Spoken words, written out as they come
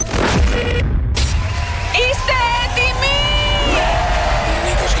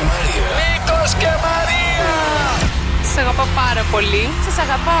χαίρομαι πολύ. Σας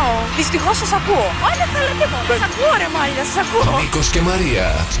αγαπάω. Δυστυχώς σας ακούω. Όλα θέλετε μόνο. Σας ακούω ρε μάλια, σας ακούω. Νίκος και Μαρία.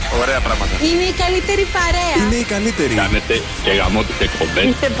 Ωραία πράγματα. Είναι η καλύτερη παρέα. Είναι η καλύτερη. Κάνετε και γαμό τις εκπομπές.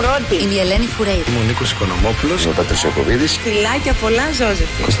 Είστε πρώτοι. Είμαι η Ελένη Φουρέιρα. Είμαι ο Νίκος Οικονομόπουλος. Είμαι ο Πατρής Ιακωβίδης. Φιλάκια πολλά,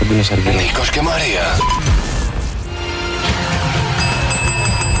 Ζώζεφη. Κωνσταντίνος Αργύρης. Νίκος και Μαρία.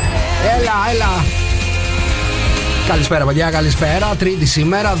 Έλα. Καλησπέρα, παιδιά, καλησπέρα. Τρίτη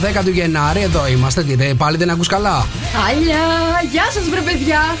σήμερα, 10 του Γενάρη. Εδώ είμαστε. Τι, πάλι δεν ακούς καλά? Χάλια, γεια σας βρε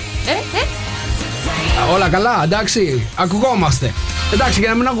παιδιά. Όλα καλά, εντάξει. Ακουγόμαστε. Εντάξει, για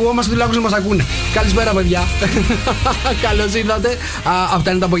να μην ακουγόμαστε, τουλάχιστον μας ακούνε. Καλησπέρα, παιδιά. Καλώς ήρθατε.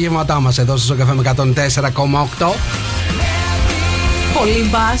 Αυτά είναι τα απογεύματά μας εδώ στο Σοκαφέ με 104,8. Πολύ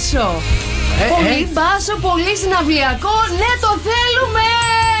μπάσο. Πολύ μπάσο, πολύ συναυλιακό. Ναι, το θέλουμε.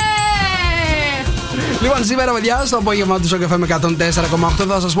 Λοιπόν, σήμερα, παιδιά, στο απόγευμα του Σοκαφέ με 104,8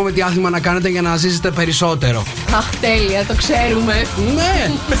 θα σας πούμε τι άθλημα να κάνετε για να ζήσετε περισσότερο. Αχ, τέλεια, το ξέρουμε.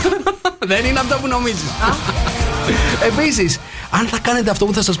 Ναι. Δεν είναι αυτό που νομίζεις. Επίσης, αν θα κάνετε αυτό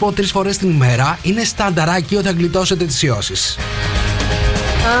που θα σας πω 3 φορές την ημέρα, είναι στανταράκι ότι θα γλιτώσετε τις ιώσεις.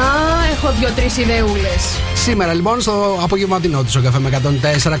 Έχω 2-3 ιδεούλες. Σήμερα λοιπόν στο απογευματινό του Σοκαφέ με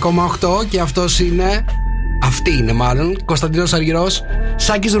 104,8 και αυτός είναι. Αυτή είναι μάλλον. Κωνσταντίνος Αργυρός.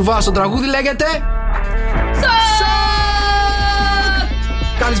 Σάκης Ρουβάς. Το τραγούδι λέγεται.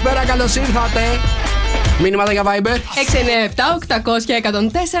 Καλησπέρα, καλώς ήρθατε. Μήνυματα για Viber 697-800-1048.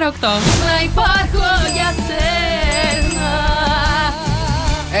 Να υπάρχω για σένα.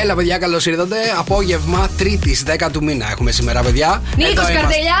 Έλα, παιδιά, καλώς ήρθατε. Απόγευμα Τρίτης 10 του μήνα έχουμε σήμερα, παιδιά. Νίκος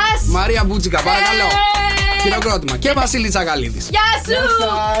Καρτελιάς. Μαρία Μπούτσικα, παρακαλώ. Χειροκρότημα. Και Βασίλη Τσαγαλίδης. Γεια σου!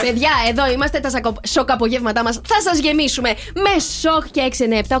 Παιδιά, εδώ είμαστε. Τα σοκ απογεύματά μας θα σας γεμίσουμε με σοκ και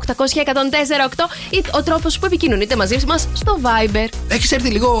 697-800-1048 ή ο τρόπος που επικοινωνείτε μαζί μας στο Viber. Έχεις έρθει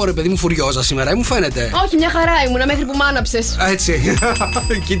λίγο, ρε παιδί μου, φουριόζα σήμερα, μου φαίνεται. Όχι, μια χαρά ήμουνα μέχρι που μ' άναψες. Έτσι.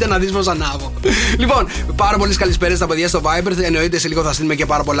 Κοίτα να δεις πως ανάβω. Λοιπόν, πάρα πολλές καλησπέρες στα παιδιά στο Viber. Εννοείται σε λίγο θα στείλουμε και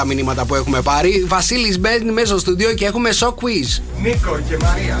πάρα πολλά μηνύματα που έχουμε πάρει. Βασίλης μπαίνει μέσα στο στούντιο και έχουμε σοκ quiz. Νίκο και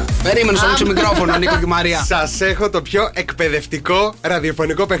Μαρία. Περίμενε στο ανοίξω μικρόφωνο, Νίκο και Μαρία. Σας έχω το πιο εκπαιδευτικό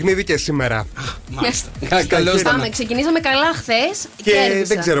ραδιοφωνικό παιχνίδι και σήμερα. Καλώς Πάμε, ξεκινήσαμε καλά χθες. Και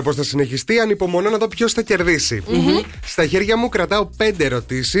δεν ξέρω πώς θα συνεχιστεί. Ανυπομονώ να δω ποιος θα κερδίσει. Στα χέρια μου κρατάω 5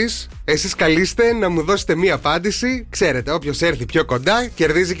 ερωτήσεις. Εσείς καλείστε να μου δώσετε μία απάντηση. Ξέρετε, όποιος έρθει πιο κοντά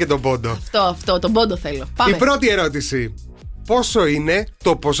κερδίζει και τον πόντο. Αυτό, τον πόντο θέλω. Πάμε. Η πρώτη ερώτηση. Πόσο είναι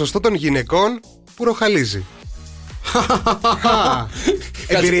το ποσοστό των γυναικών που ροχαλίζει?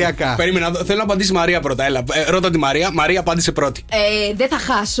 Εμπειριακά. Περίμενα, θέλω να απαντήσει η Μαρία πρώτα. Έλα, ρώτα τη Μαρία. Μαρία, απάντησε πρώτη. Δεν θα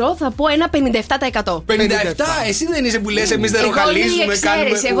χάσω, θα πω ένα 57%. 57, εσύ δεν είσαι που λες, εμείς δεν ροχαλίζουμε,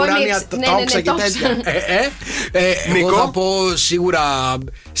 κάνουμε ουράνια τόξα και τέτοια. Εγώ θα πω σίγουρα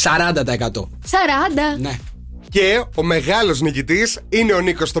 40%. 40. Ναι. Και ο μεγάλος νικητής είναι ο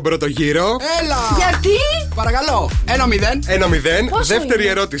Νίκος στον πρώτο γύρο. Έλα! Γιατί? Παρακαλώ, 1-0. 1-0. Πόσο Δεύτερη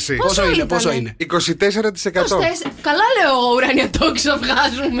είναι? ερώτηση. Πόσο είναι? 24%. Καλά λέω, ουράνια τόξα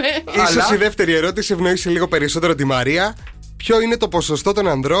βγάζουμε. Ίσως η δεύτερη ερώτηση ευνοήσει λίγο περισσότερο τη Μαρία. Ποιο είναι το ποσοστό των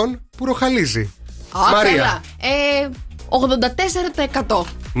ανδρών που ροχαλίζει? Μαρία. 84%.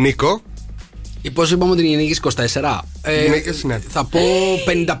 Νίκο. Πώς είπαμε ότι είναι 24? Γυναίκες, ναι. Θα πω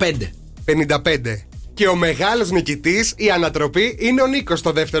 55. 55. Και ο μεγάλος νικητής, η ανατροπή, είναι ο Νίκος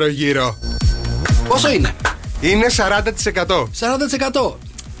στο δεύτερο γύρο. Πόσο είναι? Είναι 40%. 40%.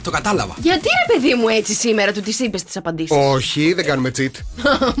 Το κατάλαβα. Γιατί ρε παιδί μου έτσι σήμερα του τις είπες τις απαντήσεις? Όχι, δεν κάνουμε cheat.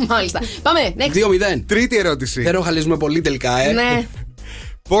 Μάλιστα. Πάμε, next. 2-0. Τρίτη ερώτηση. Δεν ροχαλίζουμε πολύ τελικά, Ναι.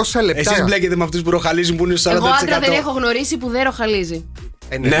 Πόσα λεπτά. Εσείς μπλέκετε με αυτούς που ροχαλίζουν που είναι 40%. Εγώ άντρα δεν έχω γνωρίσει που δεν ροχαλίζει.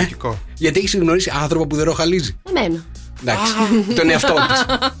 Ναι. Γιατί έχεις γνωρίσει άνθρωπο που δεν ροχαλίζει? Εμένα. Εντάξει. Τον εαυτό της.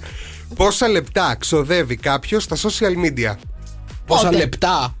 Πόσα λεπτά ξοδεύει κάποιος στα social media? Πόσα Πότε?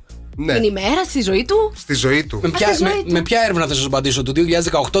 λεπτά? Ναι. Την ημέρα, στη ζωή του. Στη ζωή του. Με ποια έρευνα θα σας απαντήσω? Του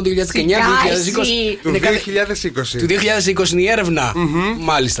 2018, 2019, 2020? Του 2020. Του 2020 είναι η έρευνα.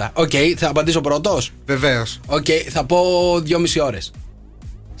 Μάλιστα. Οκ, θα απαντήσω πρώτος. Βεβαίως. Οκ, θα πω 2,5 ώρες.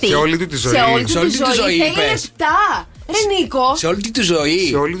 Σε όλη του τη ζωή. Σε όλη Σε του όλη τη του τη ζωή, ζωή. Θέλει είπες. λεπτά. Ρε Νίκο. Σε όλη τη ζωή.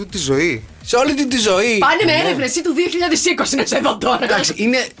 Σε όλη του τη ζωή. Σε όλη τη ζωή. Πάνε με έρευνες εσύ του 2020 να σε δω τώρα. Εντάξει,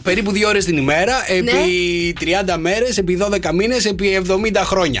 είναι περίπου 2 ώρες την ημέρα, επί 30 μέρες, επί 12 μήνες, επί 70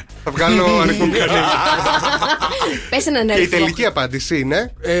 χρόνια. Θα βγάλω αριθμό μηχανή. Πες έναν Και η αριθμό. τελική απάντηση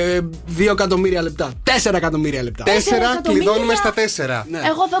είναι 2 εκατομμύρια λεπτά. 4 εκατομμύρια λεπτά. 4, εκατομμύρια. κλειδώνουμε στα 4. Ναι.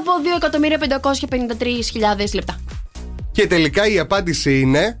 Εγώ θα πω 2.553.000 λεπτά. Και τελικά η απάντηση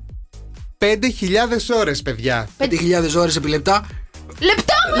είναι 5.000 ώρες, παιδιά. 5.000 ώρες επί λεπτά.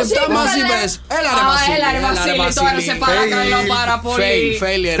 Λεπτά μας είπες. Έλα ρε Βασίλη, τώρα σε παρακαλώ πάρα πολύ.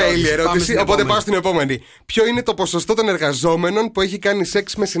 Fail ερώτηση. Οπότε πάω στην επόμενη. Ποιο είναι το ποσοστό των εργαζόμενων που έχει κάνει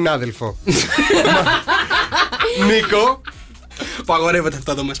σεξ με συνάδελφο? Νίκο. Παγορεύεται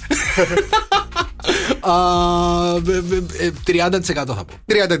αυτό εδώ μέσα. 30% θα πω.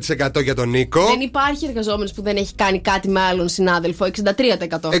 30% για τον Νίκο. Δεν υπάρχει εργαζόμενος που δεν έχει κάνει κάτι με άλλον συνάδελφο.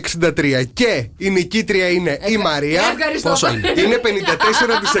 63%. 63%. Και η νικήτρια είναι η Μαρία. Ευχαριστώ. Πόσο είναι? Είναι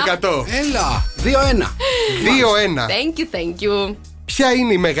 54%. Έλα, 2-1. 2-1. Thank you. Ποια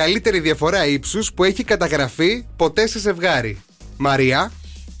είναι η μεγαλύτερη διαφορά ύψους που έχει καταγραφεί ποτέ σε ζευγάρι? Μαρία.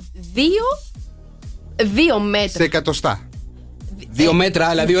 2 μέτρα. Σε εκατοστά. 2 μέτρα,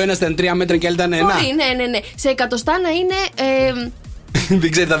 δηλαδή ο ένας ήταν 3 μέτρα και άλλο ήταν 1. Μπορεί, ναι. Σε εκατοστά να είναι.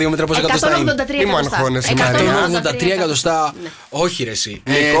 Δεν ξέρετε τα 2 μέτρα πόσο εκατοστά είναι. 183 Μη μου εκατοστά. αγχώνεσαι, Μαρία. 183 εκατοστά. Όχι ρε εσύ.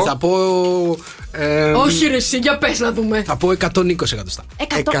 Θα πω. Όχι ρε εσύ, για πες να δούμε. Θα πω 120 εκατοστά.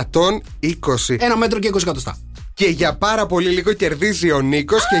 120. 1 μέτρο και 20 εκατοστά. Και για πάρα πολύ λίγο κερδίζει ο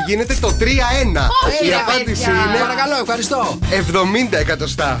Νίκος και γίνεται το 3-1. Όχι, Η ρε, απάντηση παιδιά. είναι Παρακαλώ, ευχαριστώ. 70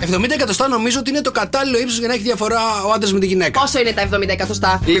 εκατοστά. 70 εκατοστά νομίζω ότι είναι το κατάλληλο ύψος για να έχει διαφορά ο άντρας με τη γυναίκα. Πόσο είναι τα 70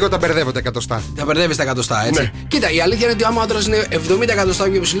 εκατοστά? Λίγο τα μπερδεύω τα εκατοστά. Θα μπερδεύεις τα εκατοστά, έτσι. Ναι. Κοίτα, η αλήθεια είναι ότι άμα ο άντρας είναι 70 εκατοστά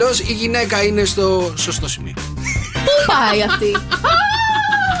πιο ψηλός, η γυναίκα είναι στο σωστό σημείο. Πού πάει αυτή?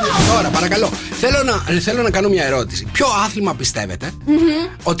 Τώρα, παρακαλώ. Θέλω να κάνω μια ερώτηση. Ποιο άθλημα πιστεύετε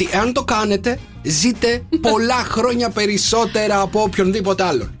ότι εάν το κάνετε, ζείτε πολλά χρόνια περισσότερα από οποιονδήποτε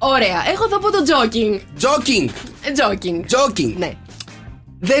άλλον? Ωραία, έχω θα πω το jogging. Jogging. Ναι.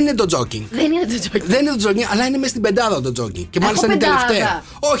 Δεν είναι το jogging. Δεν είναι το jogging. Δεν είναι το jogging, αλλά είναι μέσα στην πεντάδα το jogging. Και μάλιστα είναι πεντάδα. τελευταία.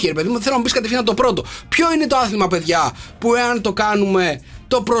 Όχι, ρε παιδί μου, θέλω να μου πει κατευθείαν το πρώτο. Ποιο είναι το άθλημα, παιδιά, που εάν το κάνουμε,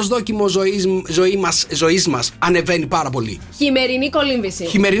 το προσδόκιμο ζωής μας ανεβαίνει πάρα πολύ? Χειμερινή κολύμβηση.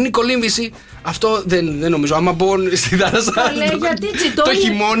 Χειμερινή κολύμβηση, αυτό δεν νομίζω. Άμα μπω στη θάλασσα γιατί το τσιτώνει.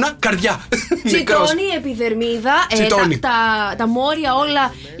 χειμώνα, καρδιά. Τσιτώνει η επιδερμίδα, Τσιτώνει. τα μόρια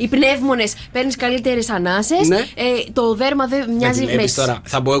όλα, οι πνεύμονες, παίρνεις καλύτερες ανάσες. Ναι. Το δέρμα δεν μοιάζει με. Τώρα,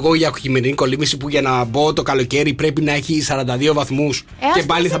 θα μπω εγώ για χειμερινή κολύμβηση που για να μπω το καλοκαίρι πρέπει να έχει 42 βαθμούς. Και ας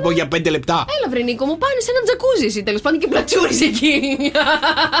πάλι πούμε, θα μπω για 5 λεπτά. Έλα, βρε Νίκο, μου πάνε σε ένα τζακούζι εσύ, τέλος πάντων, και πλατσούρεις εκεί.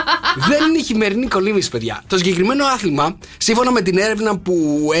 Δεν είναι χειμερινή κολύμβηση, παιδιά. Το συγκεκριμένο άθλημα, σύμφωνα με την έρευνα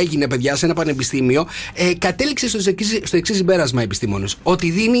που έγινε, παιδιά, σε ένα πανεπιστήμιο, κατέληξε στο εξής συμπέρασμα επιστήμονες. Ότι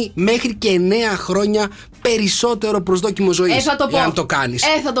δίνει μέχρι και 9 χρόνια περισσότερο προσδόκιμο ζωής. Θα το πω. Εάν το κάνεις.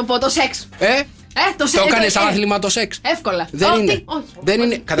 Θα το πω, το σεξ. Το Το έκανες άθλημα το σεξ? Εύκολα. Δεν είναι. Όχι. Δεν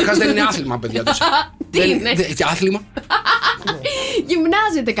είναι. Καταρχάς δεν είναι άθλημα, παιδιά. Το σεξ. Τι είναι? Άθλημα.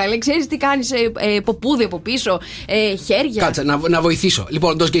 Γυμνάζεται καλέ, ξέρεις τι κάνεις, ποπούδι από πίσω, χέρια. Κάτσε, να βοηθήσω.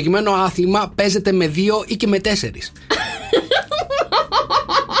 Λοιπόν, το συγκεκριμένο άθλημα παίζεται με 2 ή και με 4.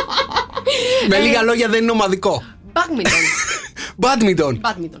 Με λίγα λόγια, δεν είναι ομαδικό. Badminton.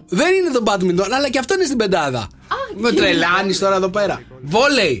 Δεν είναι το badminton, αλλά και αυτό είναι στην πεντάδα. Με τρελάνεις τώρα εδώ πέρα.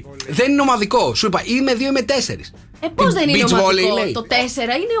 Βόλεϊ. Δεν είναι ομαδικό. Σου είπα, ή με 2 ή με 4. Πώς δεν είναι Beach ομαδικό? volley, λέει. Το 4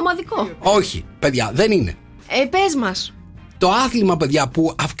 είναι ομαδικό. Όχι, παιδιά, δεν είναι. Πες μας. Το άθλημα, παιδιά,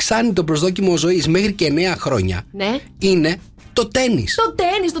 που αυξάνει το προσδόκιμο ζωής μέχρι και 9 χρόνια, Ναι. είναι το τένις. Το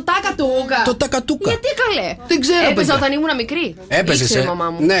τένις, το τάκατούκα. Το τακατούκα. Γιατί καλέ? Δεν ξέρω, Έπαιζα παιδιά. όταν ήμουν μικρή. Έπαιζε. Ήξερε η μαμά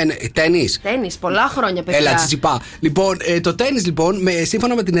μου. Ναι, τένις. Τένις, πολλά χρόνια, παιδιά. Έλα, τσιτσιπά. Λοιπόν, το τένις, λοιπόν,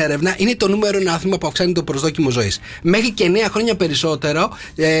 σύμφωνα με την έρευνα, είναι το νούμερο 1 άθλημα που αυξάνει το προσδόκιμο ζωής. Μέχρι και 9 χρόνια περισσότερο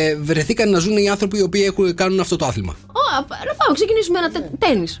βρεθήκαν να ζουν οι άνθρωποι οι οποίοι κάνουν αυτό το άθλημα. Να πάμε, ξεκινήσουμε ένα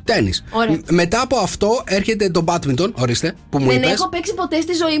τένις. Τένις. Μετά από αυτό έρχεται το badminton, ορίστε, που μου Δεν είπες. έχω παίξει ποτέ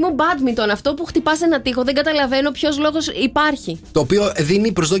στη ζωή μου badminton. Αυτό που χτυπάς ένα τοίχο, δεν καταλαβαίνω ποιος λόγος υπάρχει. Το οποίο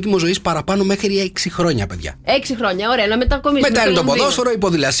δίνει προσδόκιμο ζωής παραπάνω μέχρι 6 χρόνια, παιδιά. 6 χρόνια, ωραία, να μετακομίσουμε. Μετά είναι το Λονδίνο. ποδόσφαιρο, η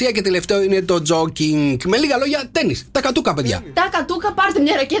ποδηλασία και τελευταίο είναι το jogging. Με λίγα λόγια, τένις. Τα κατούκα, παιδιά. Τα κατούκα, πάρτε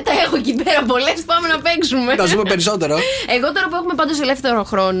μια ρακέτα, έχω εκεί πέρα πολλές, πάμε να παίξουμε. Να ζούμε περισσότερο. Εγώ τώρα που έχουμε πάντως ελεύθερο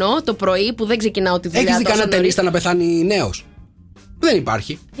χρόνο, το πρωί που δεν ξεκινάω τη δουλειά. Έχεις δει τόσο κανένα νωρίς. ταινίστα να πεθάνει νέος? Δεν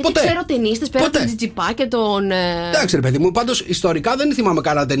υπάρχει. Γιατί Ποτέ. ξέρω ταινίστες πέρα από Ποτέ. τον Τζιτζιπά και τον. Εντάξει, ρε παιδί μου, πάντως ιστορικά δεν θυμάμαι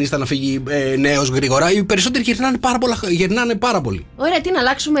κανένα ταινίστα να φύγει νέος γρήγορα. Οι περισσότεροι γυρνάνε πάρα πολύ. Ωραία, τι να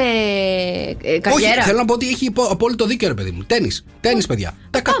αλλάξουμε καριέρα. Όχι, θέλω να πω ότι έχει απόλυτο δίκιο, ρε παιδί μου. Τένις, παιδιά.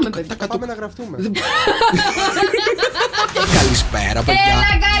 Τα Πάμε, κατούκα. παιδιά. Πάμε να γραφτούμε. Καλησπέρα, παιδιά.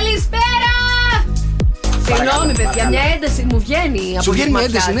 Έλα, καλησπέρα! Συγγνώμη, παιδιά, μια ένταση μου βγαίνει. Σου βγαίνει μια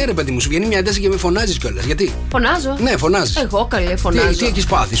ένταση, ναι, ρε παιδί μου. Σου βγαίνει μια ένταση και με φωνάζεις κιόλας. Γιατί? Φωνάζω. Ναι, φωνάζεις. Εγώ καλέ, φωνάζω. Τι έχεις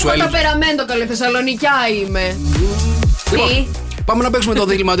πάθει, σου Το έλειψε? ταπεραμέντο καλέ, Θεσσαλονικιά είμαι. Τι? Πάμε να παίξουμε το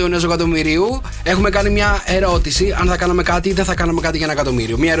δίλημμα του 1 εκατομμυρίου. Έχουμε κάνει μια ερώτηση. Αν θα κάναμε κάτι ή δεν θα κάναμε κάτι για 1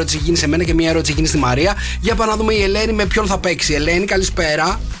 εκατομμύριο. Μια ερώτηση γίνει σε μένα και μια ερώτηση γίνει στη Μαρία. Για πάμε να δούμε η Ελένη με ποιον θα παίξει. Ελένη,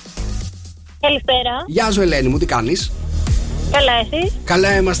 καλησπέρα. Καλησπέρα. Γεια σου, Ελένη μου, τι κάνεις? Καλά, εσείς?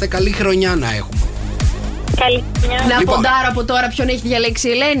 Καλά είμαστε, καλή χρονιά να έχουμε. Καλή χρονιά. Να Λοιπόν. ποντάρω από τώρα ποιον έχει διαλέξει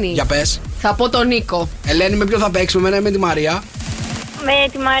η Ελένη. Για πες. Θα πω τον Νίκο. Ελένη, με ποιο θα παίξουμε, εμένα ή με τη Μαρία? Με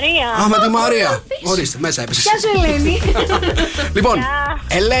τη Μαρία. Α, με τη Μαρία. Ορίστε, μέσα έπεσε. Γεια σου, Ελένη. Λοιπόν,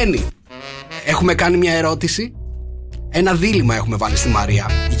 Γεια. Ελένη, έχουμε κάνει μια ερώτηση. Ένα δίλημμα έχουμε βάλει στη Μαρία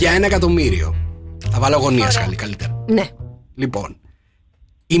για 1 εκατομμύριο. Θα βάλω γωνίας καλύτερα. Ναι. Λοιπόν,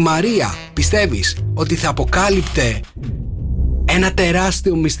 η Μαρία πιστεύεις ότι θα αποκάλυπτε ένα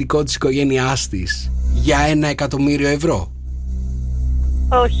τεράστιο μυστικό της οικογένειάς της για 1 εκατομμύριο ευρώ?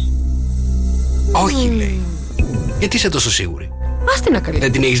 Όχι. Όχι, λέει. Γιατί είσαι τόσο σίγουρη? Ας την ακαλεί.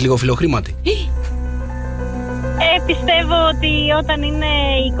 Δεν την έχεις λίγο φιλοχρήματη? Πιστεύω ότι όταν είναι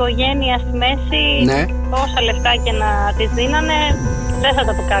η οικογένεια στη μέση, Ναι. όσα λεφτά και να της δίνανε, δεν θα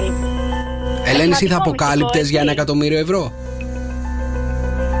τα αποκάλυπτε. Ελένη, εσύ θα Σημαντικό αποκάλυπτες μυστικό, για 1 έτσι. εκατομμύριο ευρώ?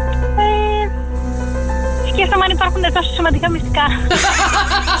 Σκέφτομαι αν υπάρχουν τόσο σημαντικά μυστικά.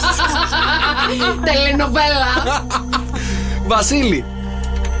 Τελενοβέλα. Βασίλη,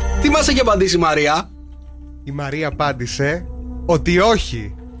 τι μας έχει απαντήσει η Μαρία? Η Μαρία απάντησε ότι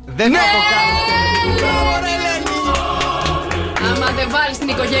όχι. Δεν θα αποκάλυπτε. Άμα δεν βάλεις την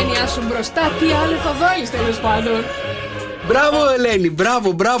οικογένειά σου μπροστά, τι άλλο θα βάλεις τέλος πάντων. Μπράβο, Ελένη,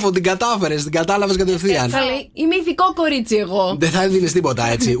 μπράβο, την κατάφερες, την κατάλαβες κατευθείαν. Καλή, είμαι ειδικό κορίτσι εγώ. Δεν θα έδινες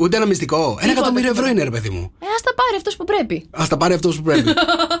τίποτα έτσι, ούτε ένα μυστικό. 1 εκατομμύριο ευρώ είναι, ρε παιδί μου. Ας τα πάρει αυτός που πρέπει. Ας τα πάρει αυτός που πρέπει.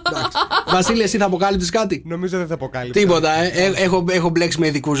 Εντάξει. Βασίλη, εσύ θα αποκάλυπτες κάτι? Νομίζω δεν θα αποκάλυπτε. Τίποτα, έχω μπλέξει με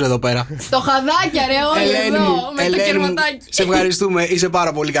ειδικούς εδώ πέρα. Το χαδάκια ρε όλοι Ελένη εδώ μου, με το Ελένη μου, κερματάκι. σε ευχαριστούμε, είσαι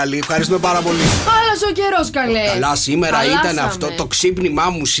πάρα πολύ καλή. Ευχαριστούμε πάρα πολύ. Άλλος ο καιρός καλέ. Καλά, σήμερα Χαλάσαμε. ήταν αυτό. Το ξύπνημά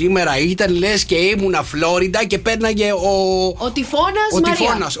μου σήμερα ήταν λες και ήμουνα Φλόριντα και πέρναγε Ο τυφώνας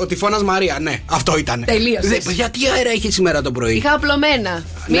Μαρία. Ο τυφώνας Μαρία, ναι, αυτό ήταν. Τελείωσες. Γιατί αέρα έχει σήμερα το πρωί? Είχα απλωμένα.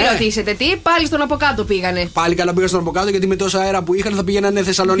 Μην Ναι. ρωτήσετε τι, πάλι στον από κάτω πήγανε. Πάλι καλά πήγα στον από κάτω γιατί με τόσα αέρα που είχαν θα πήγαιναν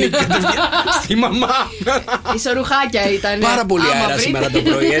Θεσσαλονίκη κατευθείαν στη μαμά. Ισορουχάκια ήταν. Πάρα πολύ Άμα αέρα βρείτε. σήμερα το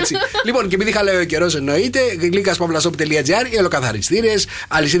πρωί, έτσι. Λοιπόν, και επειδή χαλάει ο καιρός εννοείται, γλυκασπαυλασόπ.gr, οι ολοκαθαριστήρες,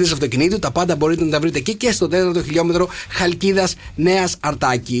 αλυσίδες αυτοκινήτου, τα πάντα μπορείτε να τα βρείτε εκεί και στο 4ο χιλιόμετρο Χαλκίδας Νέας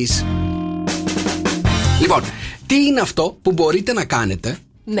Αρτάκης. Λοιπόν, τι είναι αυτό που μπορείτε να κάνετε,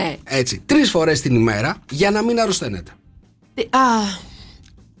 Ναι. έτσι, 3 φορές την ημέρα για να μην αρρωσταίνετε?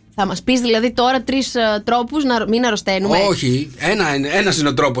 Θα μας πεις δηλαδή τώρα 3 τρόπους να μην αρρωσταίνουμε. Όχι, ένας είναι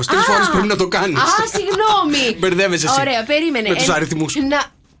ο τρόπος. 3 φορές πρέπει να το κάνεις. Συγγνώμη. Μπερδεύεσαι εσύ. Ωραία, περίμενε. Με τους αριθμούς.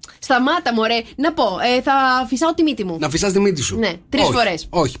 Σταμάτα, μωρέ. Να πω, θα φυσάω τη μύτη μου. Να φυσάς τη μύτη σου. Ναι, 3 Όχι, φορές.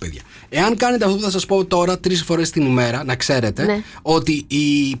 Όχι, παιδιά. Εάν κάνετε αυτό που θα σας πω τώρα 3 φορές την ημέρα, να ξέρετε Ναι. ότι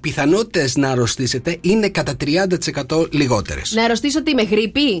οι πιθανότητες να αρρωστήσετε είναι κατά 30% λιγότερες. Να αρρωστήσω τι, με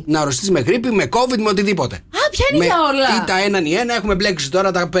γρίπη? Να αρρωστείς με γρίπη, με COVID, με οτιδήποτε. Πιάνει για όλα. Ή τα έναν ή ένα, έχουμε μπλέξει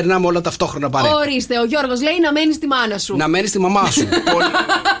τώρα, τα περνάμε όλα ταυτόχρονα παρέα. Ορίστε, ο Γιώργος λέει να μένει στη μάνα σου. Να μένεις στη μαμά σου.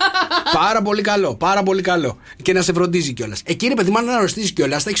 Πάρα πολύ καλό, πάρα πολύ καλό. Και να σε φροντίζει κιόλας. Εκείνη, παιδί, μάλλον να αρρωστήσει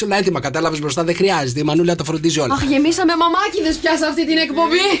κιόλας, θα έχεις όλα έτοιμα, κατάλαβες μπροστά, δεν χρειάζεται. Η Μανούλα τα φροντίζει όλα. Αχ, γεμίσαμε μαμάκιδες πια σε αυτή την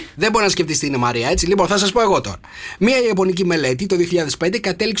εκπομπή. Δεν μπορεί να σκεφτεί τι είναι, Μαρία, έτσι. Λοιπόν, θα σας πω εγώ τώρα. Μία ιαπωνική μελέτη το 2005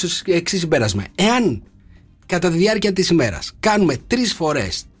 κατέληξε στο εξής συμπέρασμα. Εάν κατά τη διάρκεια της ημέρας κάνουμε 3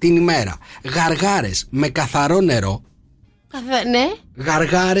 φορές την ημέρα γαργάρες με καθαρό νερό. Ναι.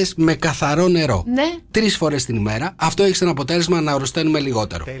 Γαργάρες με καθαρό νερό. Ναι. 3 φορές την ημέρα, αυτό έχει σαν αποτέλεσμα να αρρωσταίνουμε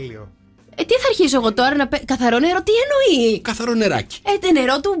λιγότερο. Τέλειο. Τι θα αρχίσω εγώ τώρα να καθαρό νερό, τι εννοεί? Καθαρό νεράκι. Το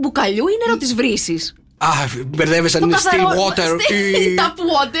νερό του μπουκαλιού ή νερό της βρύσης? Α, μπερδεύεσαι αν είναι still water ή. Tap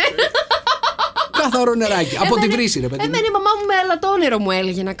water. Καθαρό νεράκι. Από τη βρύση, ρε παιδί. Εμένα η μαμά μου με αλατόνερο μου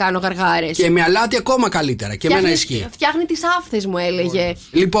έλεγε να κάνω γαργάρες. Και με αλάτι ακόμα καλύτερα. Και εμένα ισχύει. Φτιάχνει τις άφθες μου έλεγε.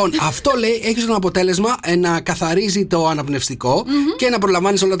 Λοιπόν, αυτό λέει έχει σαν αποτέλεσμα να καθαρίζει το αναπνευστικό και να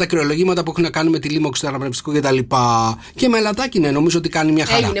προλαμβάνει όλα τα κρυολογήματα που έχουν να κάνουν με τη λίμωξη του αναπνευστικού κτλ. Και με αλατάκι, ναι, νομίζω ότι κάνει μια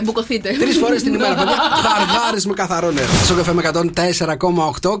χαρά. Έγινε, μπουκωθείτε. 3 φορές την ημέρα, παιδιά. Γαργάρες με καθαρό νερό. Στο καφέ με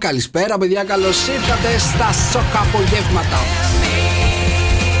 104,8. Καλησπέρα, παιδιά. Καλώς ήρθατε στα σοκαπογεύματα.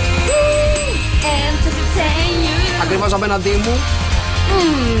 Ακριβώς απέναντί μου,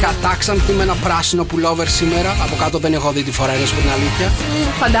 κατάξανθη με ένα πράσινο πουλόβερ σήμερα. Από κάτω δεν έχω δει τη φορά, είναι την αλήθεια.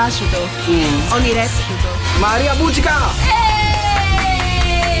 Φαντάσου το. Ονειρέψου το. Μαρία Μπούτσικα!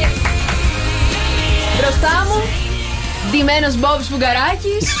 Μπροστά μου, ντυμένος Μπόμπ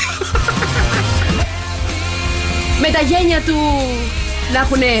Σφουγγαράκης. Με τα γένια του να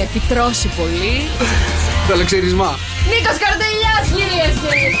έχουν φυτρώσει πολύ. Το λεξιρισμά. Νίκος Καρτελιάς, κυρίες και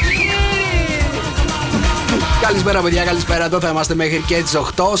κύριοι. Καλησπέρα, παιδιά, καλησπέρα. Εδώ θα είμαστε μέχρι και τις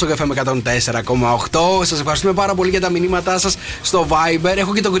 8 στο καφέ με 104,8. Σας ευχαριστούμε πάρα πολύ για τα μηνύματά σας στο Viber.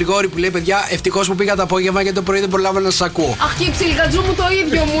 Έχω και τον Γρηγόρη που λέει: παιδιά, ευτυχώς που πήγα το απόγευμα γιατί το πρωί δεν προλάβαινα να σας ακούω. Αχ, και η ψιλικατζού μου το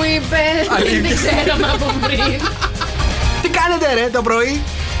ίδιο μου είπε. Δεν ξέραμε από πριν. Τι κάνετε ρε το πρωί?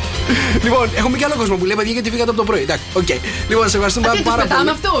 Λοιπόν, έχουμε και άλλο κόσμο που λέει παιδιά γιατί φύγατε από το πρωί. Εντάξει, οκ. Λοιπόν, σε ευχαριστούμε πάρα πολύ.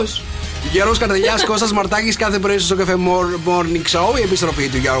 Με αυτούς. Γιώργος Καρτελιάς, Κώστας Μαρτάκης, κάθε πρωί στο Cafe Morning Show. Η επιστροφή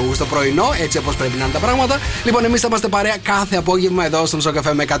του Γιώργου στο πρωινό, έτσι όπως πρέπει να είναι τα πράγματα. Λοιπόν, εμείς θα είμαστε παρέα κάθε απόγευμα εδώ στον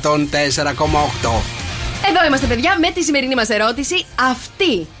Cafe με 104,8. Εδώ είμαστε, παιδιά, με τη σημερινή μας ερώτηση.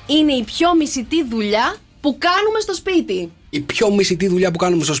 Αυτή είναι η πιο μισητή δουλειά που κάνουμε στο σπίτι. Η πιο μισητή δουλειά που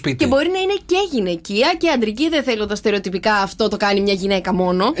κάνουμε στο σπίτι. Και μπορεί να είναι και γυναικεία και αντρική. Δεν θέλω τα στερεοτυπικά αυτό το κάνει μια γυναίκα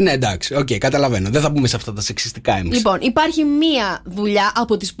μόνο. Ναι, εντάξει, οκ, καταλαβαίνω. Δεν θα πούμε σε αυτά τα σεξιστικά εμείς. Λοιπόν, υπάρχει μία δουλειά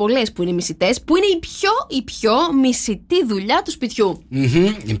από τις πολλές που είναι μισητές, που είναι η πιο μισητή δουλειά του σπιτιού.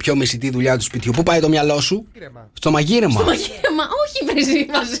 Η πιο μισητή δουλειά του σπιτιού. Πού πάει το μυαλό σου? Στο μαγείρεμα. Στο μαγείρεμα, όχι βρεζί,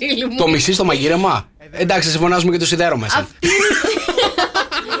 Βασίλη μου. Το μισή στο μαγείρεμα. Εντάξει, σε φωνάζουμε και το σιδέρο μέσα.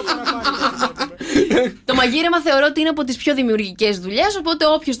 Το μαγείρεμα θεωρώ ότι είναι από τις πιο δημιουργικές δουλειές, οπότε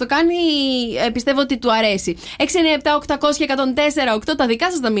όποιος το κάνει πιστεύω ότι του αρέσει. 697-800-1048 τα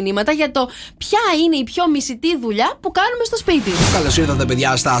δικά σας τα μηνύματα για το ποια είναι η πιο μισητή δουλειά που κάνουμε στο σπίτι. Καλώς ήρθατε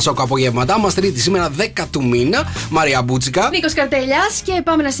παιδιά στα Σοκ Απογεύματά μας, Τρίτη σήμερα 10 του μήνα. Μαρία Μπούτσικα, Νίκος Καρτελιάς, και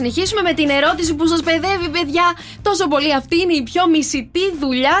πάμε να συνεχίσουμε με την ερώτηση που σας παιδεύει, παιδιά, τόσο πολύ. Αυτή είναι η πιο μισητή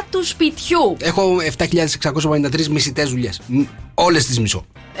δουλειά του σπιτιού. έχω 7.653 μισητές δουλειές. Όλες τις μισώ.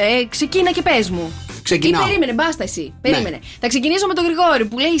 Ξεκίνα και πες μου. Ξεκινάω. Ή περίμενε, μπάστα εσύ. Περίμενε. Θα ξεκινήσω με τον Γρηγόρη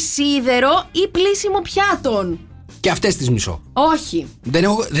που λέει σίδερο ή πλύσιμο πιάτων. Και αυτές τις μισώ. Όχι.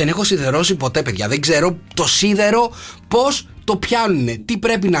 Δεν έχω σιδερώσει ποτέ, παιδιά. Δεν ξέρω το σίδερο πώς το πιάνουνε. Τι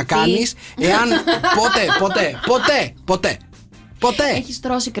πρέπει να κάνεις εάν. Ποτέ. Έχεις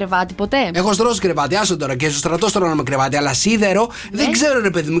τρώσει κρεβάτι ποτέ? Έχω στρώσει κρεβάτι, άσο τώρα και στο στρατό στρώναμε κρεβάτι. Αλλά σίδερο δεν ξέρω, ρε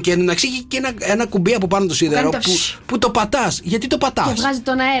παιδί μου. Και να έχει και ένα κουμπί από πάνω το σίδερο που το πατάς. Γιατί το πατάς? Και βγάζει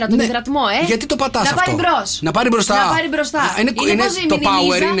τον αέρα, τον υδρατμό, Γιατί το πατάς αυτό? Να πάρει μπρος. Να πάρει μπροστά. Να πάρει μπροστά. Είναι το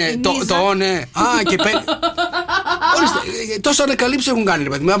power, είναι το ναι. Α, και παίρνει. Ορίστε, τόσο ανακαλύψεις έχουν κάνει, ρε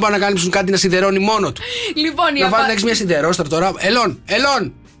παιδί μου. Δεν πάνε να ανακαλύψουν κάτι να σιδερώνει μόνο του. Λοιπόν, να βάλει να έχει μια σιδερόστρα τώρα.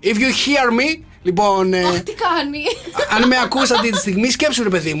 Ελών, if you hear me. Λοιπόν. Αχ, τι κάνει. Αν με ακούς αυτή τη στιγμή, σκέψου, ρε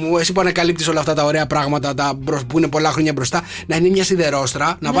παιδί μου, εσύ που ανακαλύπτεις όλα αυτά τα ωραία πράγματα που είναι πολλά χρόνια μπροστά, να είναι μια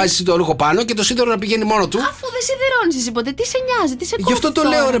σιδερόστρα, να βάζεις το ρούχο πάνω και το σίδερο να πηγαίνει μόνο του. Αφού δεν σιδερώνεις εσύ ποτέ, τι σε νοιάζει, τι σε κόβει? Γι' αυτό το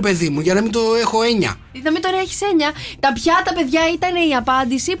λέω, ρε παιδί μου, για να μην το έχω έννοια. Να μην το έχεις έννοια. Τα πιάτα, παιδιά, ήταν η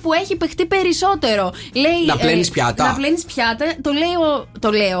απάντηση που έχει παιχτεί περισσότερο. Λέει, να πλένεις πιάτα. Να πλένεις πιάτα,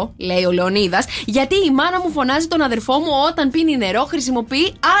 λέει ο Λεωνίδας, γιατί η μάνα μου φωνάζει τον αδερφό μου όταν πίνει νερό,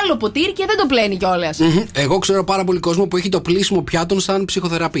 χρησιμοποιεί άλλο ποτήρι και δεν το πλένει κιόλας. Εγώ ξέρω πάρα πολύ κόσμο που έχει το πλύσιμο πιάτων σαν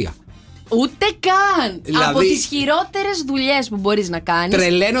ψυχοθεραπεία. Ούτε καν! Δηλαδή, από τις χειρότερες δουλειές που μπορείς να κάνεις.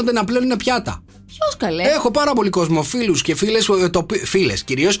 Τρελαίνονται να πλένουν πιάτα. Ποιος καλέ? Έχω πάρα πολύ κόσμο, φίλους και φίλες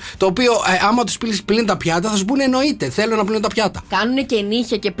κυρίως, το οποίο άμα τους πλύνουν τα πιάτα θα σου πούνε εννοείται, θέλω να πλύνουν τα πιάτα. Κάνουνε και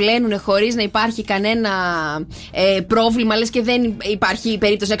νύχια και πλένουνε χωρίς να υπάρχει κανένα πρόβλημα, λες και δεν υπάρχει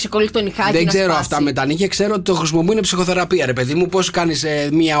περίπτωση να ξεκολλήσει το νυχάκι. Δεν να ξέρω σπάσει. αυτά με τα νύχια, ξέρω ότι το χρησιμοποιούν ψυχοθεραπεία. Ρε παιδί μου, πώς κάνεις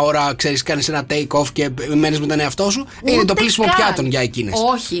μία ώρα, ξέρεις, κάνεις ένα take off και μένεις με τον εαυτό σου. Είναι το πλύσιμο πιάτων για εκείνες.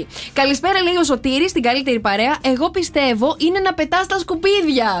 Όχι. Καλησπέρα, λέει ο Σωτήρης, την καλύτερη παρέα. Εγώ πιστεύω είναι να πετάς τα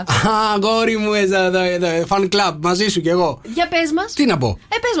σκουπίδια. Αγόρι μου, fan club, μαζί σου κι εγώ. Για πες μας. Τι να πω?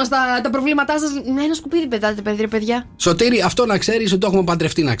 Πες μας τα προβλήματά σας. Με ένα σκουπίδι πετάτε, παιδιά. Σωτήρη, αυτό να ξέρεις ότι το έχουμε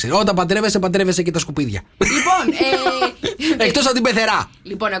παντρευτεί, να ξέρεις. Όταν παντρεύεσαι και τα σκουπίδια. Λοιπόν, εκτός από την πεθερά.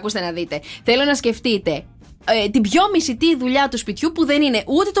 Λοιπόν, ακούστε να δείτε. Θέλω να σκεφτείτε την πιο μισητή δουλειά του σπιτιού που δεν είναι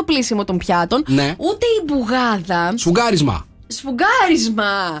ούτε το πλύσιμο των πιάτων, ναι, ούτε η μπουγάδα. Σφουγγάρισμα.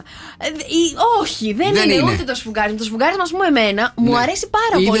 Όχι, δεν είναι ούτε το σφουγγάρισμα. Το σφουγγάρισμα, ας πούμε, εμένα μου αρέσει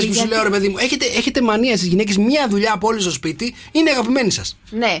πάρα πολύ. Είδες που σου λέω, ρε παιδί μου, έχετε μανία στις γυναίκες, μια δουλειά από όλες στο σπίτι είναι αγαπημένη σας.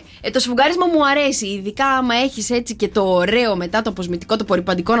 Ναι, το σφουγγάρισμα μου αρέσει. Ειδικά άμα έχεις έτσι και το ωραίο μετά το αποσμητικό, το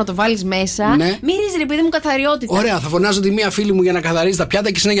απορρυπαντικό να το βάλεις μέσα. Ναι. Μυρίζει, ρε παιδί μου, καθαριότητα. Ωραία, θα φωνάζω τη μία φίλη μου για να καθαρίζει τα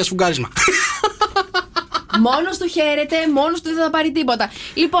πιάτα και συνέχεια σφουγγάρισμα. Μόνος του χαίρεται, μόνος του δεν θα πάρει τίποτα.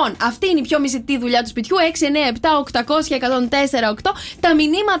 Λοιπόν, αυτή είναι η πιο μισητή δουλειά του σπιτιού. 697-800-1048. Τα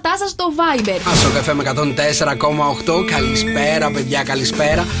μηνύματά σας στο Viber. Στο καφέ με 104,8. Καλησπέρα, παιδιά,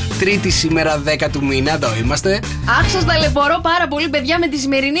 καλησπέρα. Τρίτη σήμερα 10 του μήνα, εδώ είμαστε. Αχ, σας ταλαιπωρώ πάρα πολύ, παιδιά, με τη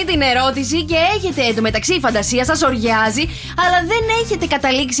σημερινή την ερώτηση και έχετε εντωμεταξύ η φαντασία σας οριάζει, αλλά δεν έχετε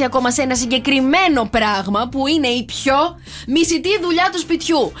καταλήξει ακόμα σε ένα συγκεκριμένο πράγμα που είναι η πιο μισητή δουλειά του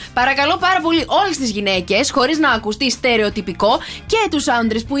σπιτιού. Παρακαλώ πάρα πολύ όλες τις γυναίκες, χωρίς να ακουστεί στερεοτυπικό, και τους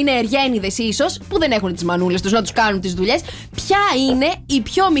άντρες που είναι εργένιδες ίσως, που δεν έχουν τις μανούλες τους να τους κάνουν τις δουλειές, ποια είναι η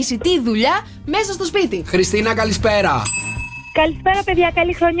πιο μισητή δουλειά μέσα στο σπίτι. Χριστίνα, καλησπέρα. Καλησπέρα, παιδιά.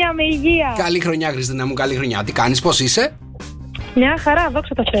 Καλή χρονιά, με υγεία. Καλή χρονιά, Χριστίνα μου, καλή χρονιά. Τι κάνεις, πώς είσαι? Μια χαρά,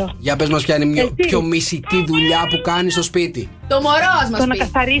 δόξα τω Θεώ. Για πες μας, ποια είναι η πιο μισητή δουλειά που κάνεις στο σπίτι? Το μωρό μας Το να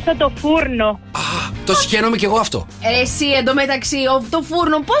καθαρίσω το φούρνο. Το συχαίνομαι κι εγώ αυτό. Εσύ εντωμεταξύ, το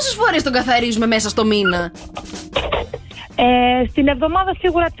φούρνο πόσες φορές τον καθαρίζουμε μέσα στο μήνα? Στην εβδομάδα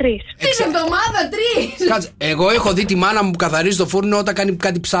σίγουρα 3. Την εβδομάδα 3! Κάτσε, εγώ έχω δει τη μάνα μου που καθαρίζει το φούρνο όταν κάνει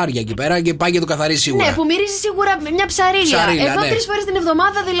κάτι ψάρια εκεί πέρα και πάει και το καθαρίζει σίγουρα. Ναι, που μυρίζει σίγουρα μια ψαρίλια. Εδώ 3 φορές την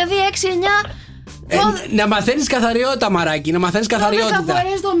εβδομάδα, δηλαδή 6-9. Να μαθαίνεις καθαριότητα, μαράκι, να μαθαίνεις καθαριότητα. 12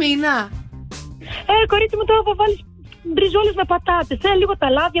 φορές το μήνα. Κορίτσι μου, τώρα θα βάλεις μπριζόλες με πατάτες. Λίγο τα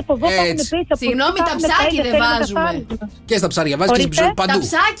λάδια από εδώ που έχουν πέσει. Συγγνώμη, τα ψάκι δεν βάζουμε. Και στα ψάρια βάζεις και μπριζόλες παντού. Τα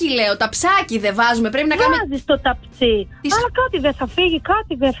ψάκι λέω, τα ψάκι δεν βάζουμε. Πρέπει να κάνουμε. Βάζεις το ταψί. Αλλά κάτι δεν θα φύγει,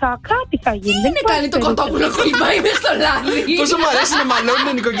 κάτι θα γίνει. Τι είναι κάνει το κοτόπουλο κολυμπάει μες στο λάδι. Πόσο μου αρέσει να μαλώνουν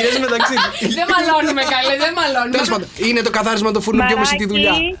οι νοικοκυρές μεταξύ τους. Δεν μαλώνουμε καλέ, δεν μαλώνουμε. Τέλος πάντων, είναι το καθάρισμα του φούρνου πιο μισή τη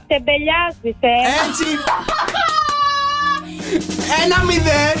δουλειά. Τεμπελιάζεις, Έτσι.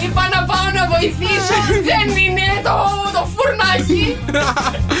 1-0. Είπα να πάω να βοηθήσω. Δεν είναι το φουρνάκι.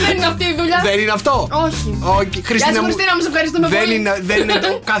 Δεν είναι αυτή η δουλειά. Δεν είναι αυτό. Όχι. Χριστίνα μου, σε ευχαριστούμε πολύ. δεν είναι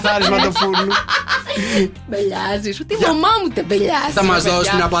το καθάρισμα του φούρνου. Μπελιάζεις. Ούτε η μαμά μου τεμπελιάζει. Θα μας δώσει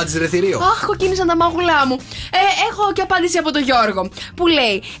την απάντηση, ρε θηρίο. Αχ, κοκκίνησαν τα μάγουλά μου. Έχω και απάντηση από τον Γιώργο. Που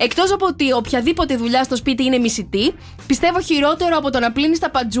λέει: εκτός από ότι οποιαδήποτε δουλειά στο σπίτι είναι μισητή, πιστεύω χειρότερο από το να πλύνεις τα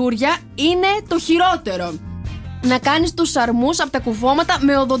παντζούρια είναι το χειρότερο. Να κάνεις τους σαρμούς από τα κουφώματα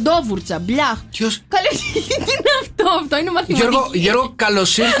με οδοντόβουρτσα. Μπλιάχ. Ποιος? Καλέ, τι είναι αυτό είναι μαθηματική. Γιώργο,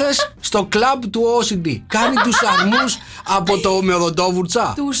 καλώς ήρθες στο κλαμπ του OCD. Κάνει τους σαρμούς από το με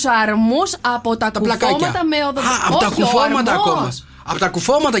οδοντόβουρτσα. Τους σαρμούς από τα κουφώματα με οδοντόβουρτσα. Από τα κουφώματα ακόμα. Από τα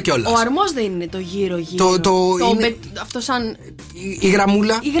κουφώματα κιόλας. Ο αρμός δεν είναι το γύρω-γύρω. Αυτό σαν. Η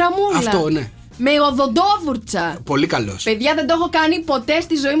γραμμούλα. Η γραμμούλα. Αυτό, ναι. Με οδοντόβουρτσα. Πολύ καλός. Παιδιά, δεν το έχω κάνει ποτέ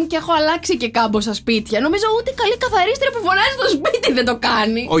στη ζωή μου και έχω αλλάξει και κάμποσα σπίτια. Νομίζω ούτε καλή καθαρίστρια που φωνάζει στο σπίτι δεν το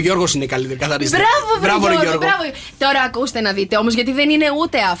κάνει. Ο Γιώργος είναι καλύτερη καθαρίστρια. Μπράβο, Γιώργο. Μπράβο. Τώρα ακούστε να δείτε όμως, γιατί δεν είναι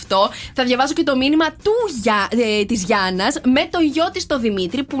ούτε αυτό. Θα διαβάσω και το μήνυμα της Γιάννας με το γιο της το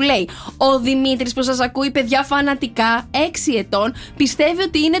Δημήτρη που λέει: ο Δημήτρης που σας ακούει, παιδιά, φανατικά, 6 ετών, πιστεύει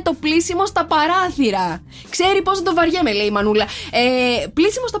ότι είναι το πλύσιμο στα παράθυρα. Ξέρει πόσο το βαριέμαι, λέει η Μανούλα.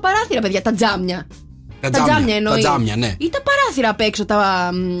 Πλύσιμο στα παράθυρα, παιδιά, τα τζάμια. Τα τζάμια εννοεί. Τα τζάμια, ναι. Ή τα παράθυρα απ' έξω.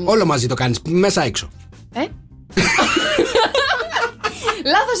 Όλο μαζί το κάνεις, μέσα έξω.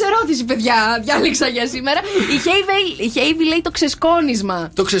 Λάθος ερώτηση, παιδιά. Διάλεξα για σήμερα. Η Χέιβι λέει το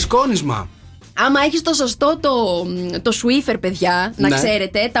ξεσκόνισμα. Το ξεσκόνισμα. Άμα έχεις το σωστό το Swiffer, παιδιά, να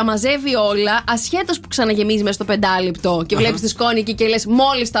ξέρετε, τα μαζεύει όλα, ασχέτως που ξαναγεμίζει μέσα στο 5 λεπτό και βλέπεις τη σκόνη εκεί και λες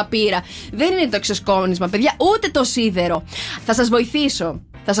μόλις τα πήρα. Δεν είναι το ξεσκόνισμα, παιδιά, ούτε το σίδερο. Θα σας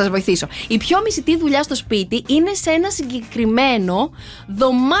βοηθήσω. Η πιο μισητή δουλειά στο σπίτι είναι σε ένα συγκεκριμένο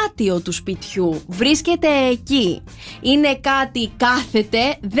δωμάτιο του σπιτιού. Βρίσκεται εκεί. Είναι κάτι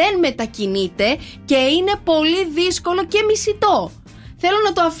κάθεται, δεν μετακινείται και είναι πολύ δύσκολο και μισητό. Θέλω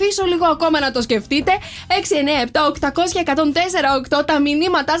να το αφήσω λίγο ακόμα να το σκεφτείτε. 697-800-1048 τα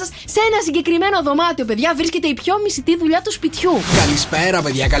μηνύματά σας. Σε ένα συγκεκριμένο δωμάτιο, παιδιά, βρίσκεται η πιο μισητή δουλειά του σπιτιού. Καλησπέρα,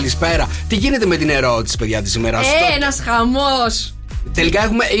 παιδιά, καλησπέρα. Τι γίνεται με την ερώτηση, παιδιά, της ημέρας? Ένας χαμός.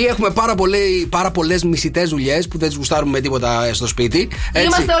 Τελικά έχουμε πάρα πολλές μισητές δουλειές που δεν τις γουστάρουμε με τίποτα στο σπίτι. Έτσι.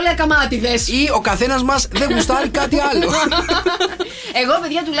 Είμαστε όλοι ακαμάτιδες. Ή ο καθένας μας δεν γουστάρει κάτι άλλο. Εγώ,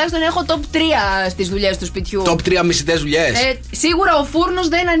 παιδιά, τουλάχιστον έχω top 3 στις δουλειές του σπιτιού. Top 3 μισητές δουλειές. Σίγουρα ο φούρνος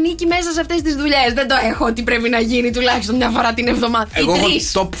δεν ανήκει μέσα σε αυτές τις δουλειές. Δεν το έχω ότι πρέπει να γίνει τουλάχιστον μια φορά την εβδομάδα. Εγώ έχω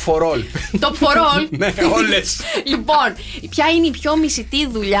top for all. Top for all. Ναι, όλες. Λοιπόν, ποια είναι η πιο μισητή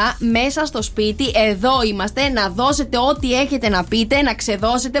δουλειά μέσα στο σπίτι? Εδώ είμαστε. Να δώσετε ό,τι έχετε να πείτε, να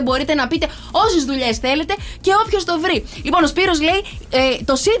ξεδώσετε. Μπορείτε να πείτε όσες δουλειές θέλετε και όποιος το βρει. Λοιπόν, ο Σπύρος λέει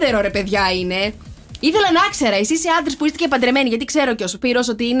το σίδερο, ρε παιδιά, είναι. Ήθελα να ξέρω, εσείς οι άντρες που είστε και παντρεμένοι, γιατί ξέρω και ο Σπύρος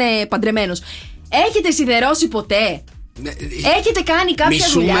ότι είναι παντρεμένος. Έχετε σιδερώσει ποτέ? Έχετε κάνει κάποια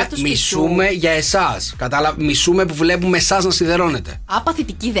δουλειά του σπιτιού? Μισούμε για εσάς. Μισούμε που βλέπουμε εσάς να σιδερώνετε.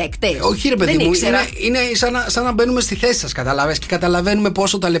 Απαθητικοί δέκτες. Όχι, ρε παιδί μου, είναι σαν να μπαίνουμε στη θέση σας, καταλαβες, και καταλαβαίνουμε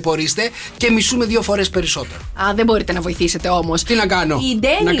πόσο ταλαιπωρείστε και μισούμε 2 φορές περισσότερο. Δεν μπορείτε να βοηθήσετε όμως. Τι να κάνω?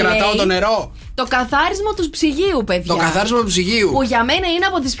 Να κρατάω το νερό? Το καθάρισμα του ψυγείου, παιδιά. Το καθάρισμα του ψυγείου. Που για μένα είναι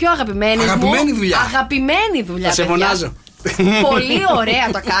από τις πιο αγαπημένες μου. Αγαπημένη δουλειά. Θα σε φωνάζω. Πολύ ωραία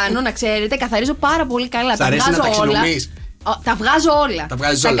τα κάνω, να ξέρετε. Καθαρίζω πάρα πολύ καλά. Τα βγάζω όλα. Τα βγάζω όλα.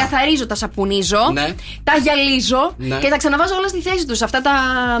 Τα καθαρίζω, τα σαπουνίζω, τα γυαλίζω και τα ξαναβάζω όλα στη θέση τους. Αυτά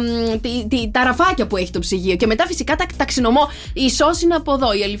τα ραφάκια που έχει το ψυγείο. Και μετά φυσικά τα ταξινομώ. Η σως είναι από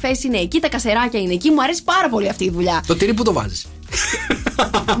εδώ, οι αλυφές είναι εκεί, τα κασεράκια είναι εκεί. Μου αρέσει πάρα πολύ αυτή η δουλειά. Το τυρί που το βάζεις?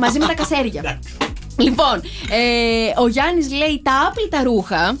 Μαζί με τα κασέρια. Λοιπόν, ο Γιάννης λέει τα άπλυτα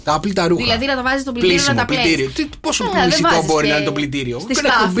ρούχα. Τα άπλυτα ρούχα. Δηλαδή να τα βάζεις στο πλυντήριο να τα πλένεις. Πόσο πλησιτό μπορεί να είναι το πλυντήριο.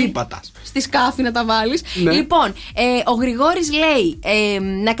 Στη σκάφη να τα βάλεις. Ναι. Λοιπόν, ο Γρηγόρης λέει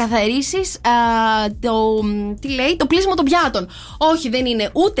να καθαρίσεις το πλύσιμο των πιάτων. Όχι, δεν είναι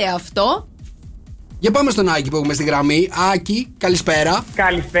ούτε αυτό. Για πάμε στον Άκη που έχουμε στη γραμμή. Άκη, καλησπέρα.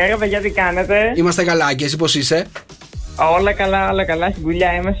 Καλησπέρα, παιδιά, τι κάνετε? Είμαστε καλά, και εσύ πώς είσαι? Όλα καλά, όλα καλά. Στην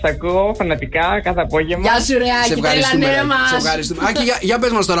δουλειά είμαι, σας ακούω φανατικά κάθε απόγευμα. Γεια σου, ρε Άκη, σε ευχαριστούμε. Άκη, για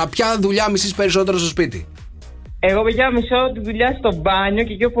πες μας τώρα, ποια δουλειά μισείς περισσότερο στο σπίτι? Εγώ, παιδιά, μισώ τη δουλειά στο μπάνιο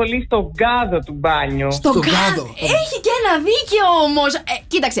και πιο πολύ στον κάδο του μπάνιου. Στον κάδο! Έχει και ένα δίκαιο όμως.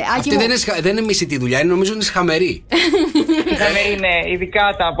 Κοίταξε, Άκη. Αυτή δεν είναι μισή τη δουλειά, νομίζω είναι σχαμερή. Σχαμερή, ναι.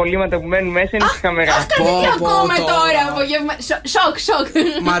 Ειδικά τα απολύματα που μένουν μέσα είναι σχαμερά. Αχ, τι ακούμε τώρα, απόγευμα. Σοκ.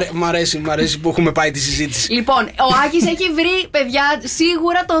 Μ' αρέσει που έχουμε πάει τη συζήτηση. Λοιπόν, ο Άκης έχει βρει, παιδιά,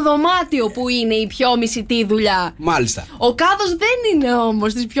 σίγουρα το δωμάτιο που είναι η πιο μισητή δουλειά. Μάλιστα. Ο κάδος δεν είναι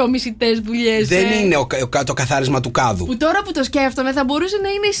όμως τις πιο μισητές δουλειές. Δεν είναι το καθάρισμα του κάδου. Που τώρα που το σκέφτομαι θα μπορούσε να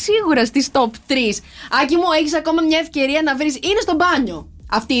είναι σίγουρα στις top 3. Άκη μου, έχεις ακόμα μια ευκαιρία να βρεις. Είναι στο μπάνιο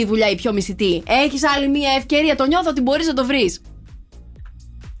αυτή η δουλειά η πιο μισητή. Έχεις άλλη μια ευκαιρία, το νιώθω ότι μπορείς να το βρεις.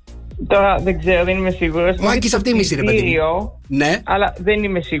 Τώρα δεν ξέρω, δεν είμαι σίγουρος. Ο Άκης αυτή η μισή, ρε παιδί. Ναι. Αλλά δεν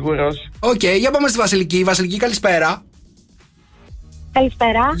είμαι σίγουρος. Οκ, για πάμε στη Βασιλική. Βασιλική, καλησπέρα.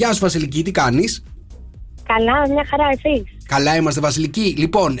 Καλησπέρα. Γεια σου, Βασιλική, τι κάνεις? Καλά, μια χαρά, εσείς? Καλά είμαστε, Βασιλική.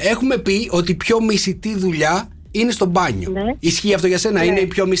 Λοιπόν, έχουμε πει ότι η πιο μισητή δουλειά είναι στο μπάνιο. Ναι. Ισχύει αυτό για σένα? Ναι. Είναι η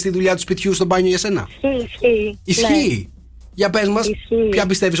πιο μισητή δουλειά του σπιτιού στο μπάνιο για σένα? Ισχύει. Ναι. Για πες μας, ποια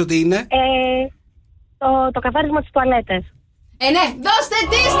πιστεύεις ότι είναι? Το καθάρισμα της τουαλέτας. Ναι, δώστε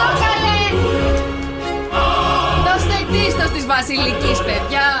τι στο καλέ! Δώστε τι στο της Βασιλικής,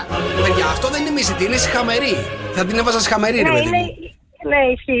 παιδιά. Παιδιά, αυτό δεν είναι μισητή, είναι σχαμερή. Θα την έβαζα σχαμερή, ρε παιδί μου. Ναι,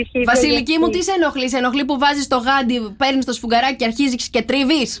 ισχύει. Βασιλική μου, τι σε ενοχλεί? Σε ενοχλεί που βάζεις το γάντι, παίρνεις το σφουγγαράκι και αρχίζεις και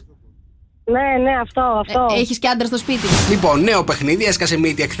τρίβεις? Ναι, αυτό. Έχεις και άντρα στο σπίτι. Λοιπόν, νέο παιχνίδι, έσκασε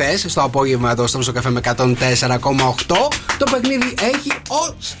μύτη εχθές στο απόγευμα εδώ στο καφέ με 104,8. Το παιχνίδι έχει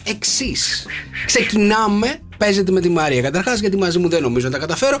ως εξής. Ξεκινάμε. Παίζετε με τη Μαρία καταρχάς, γιατί μαζί μου δεν νομίζω να τα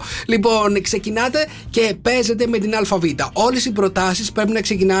καταφέρω. Λοιπόν, ξεκινάτε και παίζετε με την αλφαβήτα. Όλες οι προτάσεις πρέπει να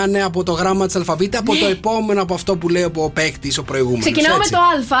ξεκινάνε από το γράμμα της αλφαβήτα, από το επόμενο από αυτό που λέει ο παίκτης ο προηγούμενος. Ξεκινάω με το Α,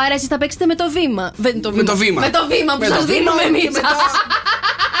 άρα εσείς θα παίξετε με το βήμα. Με το βήμα που σας δίνουμε εμείς.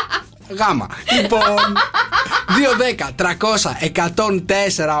 Γάμα. Λοιπόν,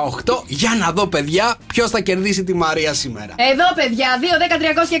 2-10-300-104-8. Για να δω, παιδιά, ποιος θα κερδίσει τη Μαρία σήμερα. Εδώ, παιδιά,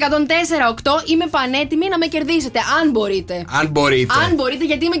 2-10-300-104-8. Είμαι πανέτοιμη να με κερδίσετε, αν μπορείτε. Αν μπορείτε,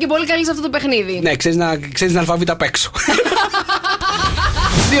 γιατί είμαι και πολύ καλή σε αυτό το παιχνίδι. Ναι, ξέρεις να αλφαβήτα απ' έξω.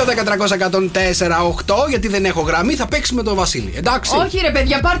 2-10-300-104-8. Γιατί δεν έχω γραμμή, θα παίξει με τον Βασίλη. Εντάξει. Όχι, ρε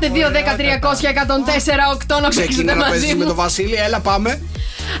παιδιά, πάρτε 2-10-300-104-8 να παίξετε μαζί μου. Με τον Βασίλη, έλα, πάμε.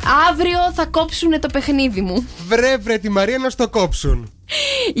 Αύριο θα κόψουνε το παιχνίδι μου. Βρε τη Μαρία να στο κόψουν.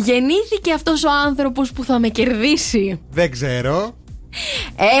 Γεννήθηκε αυτός ο άνθρωπος που θα με κερδίσει. Δεν ξέρω.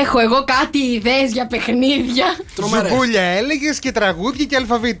 Έχω εγώ κάτι ιδέες για παιχνίδια. Ζουμπούλια έλεγες και τραγούδια και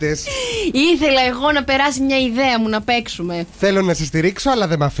αλφαβήτες. Ήθελα εγώ να περάσει μια ιδέα μου να παίξουμε. Θέλω να σε στηρίξω, αλλά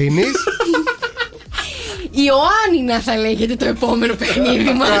δεν με αφήνεις. Ιωάννινα θα λέγεται το επόμενο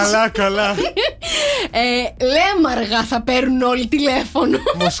παιχνίδι μας. Καλά. Λέμαργα θα παίρνουν όλοι τηλέφωνο.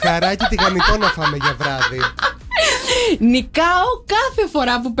 Μοσχαράκι τηγανιτό να φάμε για βράδυ. Νικάω κάθε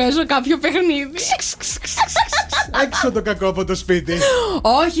φορά που παίζω κάποιο παιχνίδι. Έξω το κακό από το σπίτι.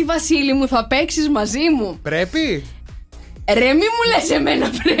 Όχι, Βασίλη μου, θα παίξεις μαζί μου. Πρέπει. Ρε, μη μου λες εμένα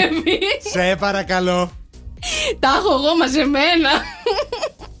πρέπει. Σε παρακαλώ. Τα έχω εγώ μαζεμένα.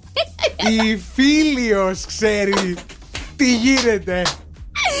 Η Φίλιος ξέρει τι γίνεται.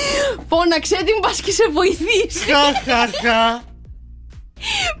 Φώναξε την, πας και σε βοηθήσει. Χαχαχα.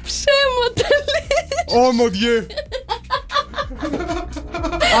 Ψέματα λες. Ω mon Dieu.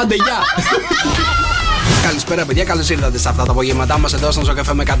 Άντε, γεια. Καλησπέρα, παιδιά. Καλώς ήρθατε σε αυτά τα απογεύματά μας εδώ στον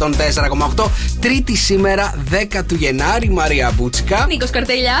Ζωκαφέ με 104,8. Τρίτη σήμερα, 10 του Γενάρη. Μαρία Μπούτσικα. Νίκος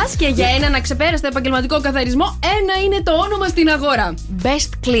Καρτελιάς. Και για έναν αξεπέραστο επαγγελματικό καθαρισμό, ένα είναι το όνομα στην αγορά.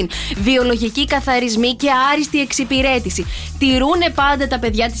 Best Clean. Βιολογικοί καθαρισμοί και άριστη εξυπηρέτηση. Τηρούνε πάντα τα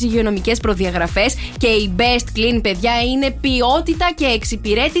παιδιά τις υγειονομικές προδιαγραφές. Και η Best Clean, παιδιά, είναι ποιότητα και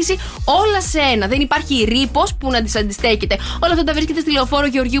εξυπηρέτηση όλα σε ένα. Δεν υπάρχει ρήπος που να τις αντιστέκεται. Όλα αυτά τα βρίσκεται στη Λεωφόρο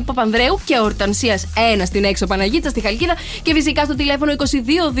Γεωργίου Παπανδρέου και Ορτανσίας 1 στην έξω Παναγίτσα στη Χαλκίδα και φυσικά στο τηλέφωνο 22-210-77-971.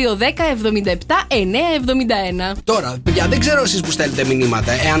 Τώρα, παιδιά, δεν ξέρω εσείς που στέλνετε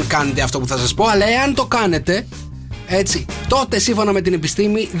μηνύματα, εάν κάνετε αυτό που θα σας πω, αλλά εάν το κάνετε, Έτσι. Τότε, σύμφωνα με την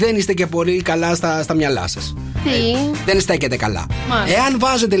επιστήμη, δεν είστε και πολύ καλά στα μυαλά σας. Τι? Δεν στέκετε καλά. Μάλιστα. Εάν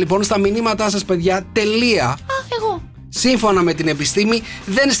βάζετε λοιπόν στα μηνύματά σας, παιδιά, τελεία. Εγώ. Σύμφωνα με την επιστήμη,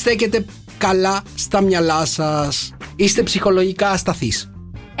 δεν στέκετε καλά στα μυαλά σας. Είστε ψυχολογικά ασταθείς.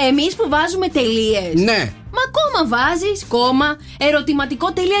 Εμείς που βάζουμε τελείες. Ναι. Μα κόμμα βάζεις, κόμμα,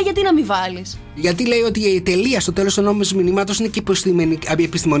 ερωτηματικό τελεία, γιατί να μην βάλεις? Γιατί λέει ότι η τελεία στο τέλος ενός μηνύματος είναι και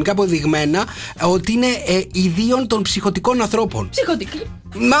επιστημονικά αποδειγμένα ότι είναι ιδίων των ψυχωτικών ανθρώπων. Ψυχωτική.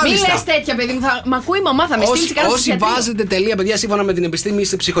 Μάλιστα. Μη λες τέτοια, παιδί μου. Μ' ακούει η μαμά, θα με στείλει κανένα. Όσοι βάζετε τελεία, παιδιά, σύμφωνα με την επιστήμη,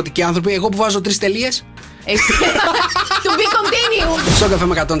 είστε ψυχωτικοί άνθρωποι. Εγώ που βάζω 3 τελείες. To be continued. Στο καφέ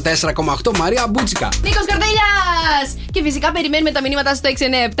με 104,8 Μαρία Μπούτσικα. Νίκος Καρδέλιας. Και φυσικά περιμένουμε τα μηνύματά στο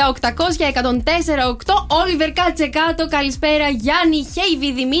 697-800-1048. Όλιβερ, κάτσε κάτω. Καλησπέρα Γιάννη,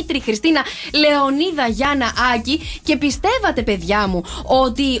 Χέιβι, Δημήτρη, Χριστίνα, Λεωνίδα, Γιάννα, Άκη. Και πιστεύατε, παιδιά μου,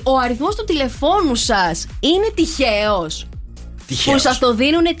 ότι ο αριθμός του τηλεφώνου σας είναι τυχαίος? Που σας το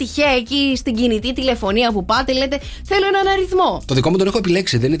δίνουνε τυχαία εκεί στην κινητή τηλεφωνία που πάτε, λέτε θέλω έναν αριθμό. Το δικό μου τον έχω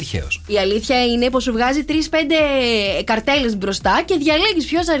επιλέξει, δεν είναι τυχαίος. Η αλήθεια είναι πως σου βγάζει 3-5 καρτέλες μπροστά και διαλέγεις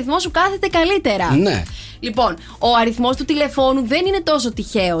ποιος αριθμός σου κάθεται καλύτερα. Ναι. Λοιπόν, ο αριθμός του τηλεφώνου δεν είναι τόσο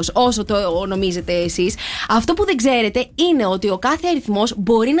τυχαίος όσο το νομίζετε εσείς. Αυτό που δεν ξέρετε είναι ότι ο κάθε αριθμός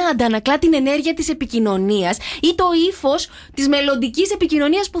μπορεί να αντανακλά την ενέργεια της επικοινωνίας ή το ύφος της μελλοντικής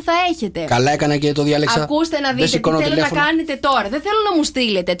επικοινωνίας που θα έχετε. Καλά έκανα και το διάλεξα. Ακούστε να δείτε τι θέλω να κάνετε τώρα. Δεν θέλω να μου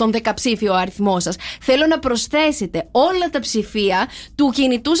στείλετε τον 10ψήφιο αριθμό σας. Θέλω να προσθέσετε όλα τα ψηφία του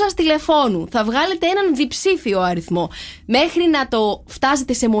κινητού σας τηλεφώνου. Θα βγάλετε έναν διψήφιο αριθμό. Μέχρι να το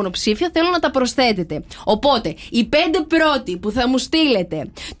φτάσετε σε μονοψήφιο, θέλω να τα προσθέτετε. Οπότε, οι 5 πρώτοι που θα μου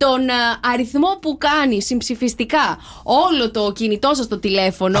στείλετε τον αριθμό που κάνει συμψηφιστικά όλο το κινητό σας το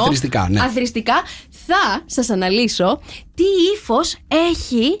τηλέφωνο. Αθροιστικά, ναι. Αθροιστικά, θα σας αναλύσω τι ύφος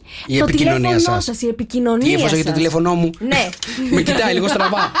έχει το τηλέφωνό σας, η επικοινωνία. Τι ύφος έχει το τηλέφωνό μου? Ναι. Με κοιτάει λίγο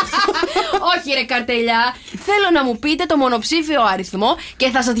στραβά. Όχι, ρε καρτελιά. Θέλω να μου πείτε το μονοψήφιο αριθμό και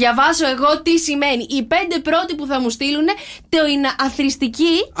θα σας διαβάσω εγώ τι σημαίνει. Οι 5 πρώτοι που θα μου στείλουν την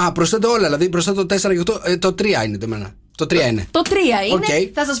αθροιστική. Προσθέτω όλα, δηλαδή προσθέτω 4 και 8. Το 3 είναι το εμένα. Το 3 είναι. Το 3 είναι.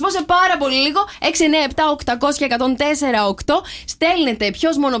 Okay. Θα σας πω σε πάρα πολύ λίγο. 697-800-1048. Στέλνετε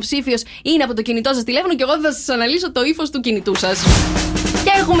ποιος μονοψήφιος είναι από το κινητό σας τηλέφωνο και εγώ θα σας αναλύσω το ύφος του κινητού σας.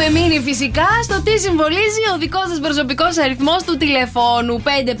 Και έχουμε μείνει φυσικά στο τι συμβολίζει ο δικός σας προσωπικός αριθμός του τηλεφώνου.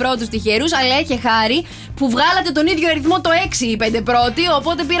 5 πρώτους τυχερούς, αλλά έχει χάρη που βγάλατε τον ίδιο αριθμό το 6 οι 5 πρώτοι.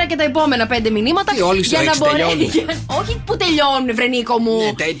 Οπότε πήρα και τα επόμενα 5 μηνύματα. Και όλοι στο 6 τελειώνουν. Όχι που τελειώνουν, βρενίκο μου.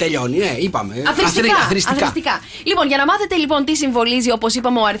 Ναι, τελειώνει, ναι, είπαμε. Αθροιστικά. Λοιπόν, για να μάθετε λοιπόν τι συμβολίζει, όπως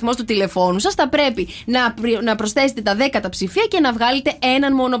είπαμε, ο αριθμός του τηλεφώνου σας, θα πρέπει να προσθέσετε τα 10 ψηφία και να βγάλετε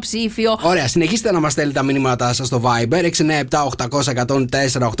έναν μονοψήφιο. Ωραία, συνεχίστε να μας στέλνετε τα μηνύματά σας στο Viber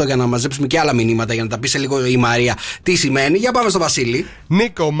 697-800-1048 για να μαζέψουμε και άλλα μηνύματα για να τα πει σε λίγο η Μαρία τι σημαίνει. Για πάμε στο Βασίλη.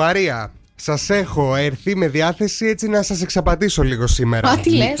 Νίκο, Μαρία, σας έχω έρθει με διάθεση έτσι να σας εξαπατήσω λίγο σήμερα. Τι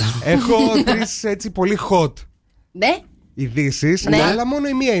λες? Έχω 3 έτσι πολύ hot Ναι. ειδήσεις, Ναι. αλλά μόνο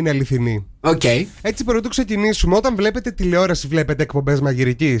η μία είναι αληθινή. Okay. Έτσι, πρωτού ξεκινήσουμε, όταν βλέπετε τηλεόραση, βλέπετε εκπομπές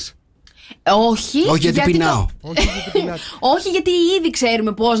μαγειρικής? Όχι. Όχι, γιατί πεινάω. Όχι, γιατί ήδη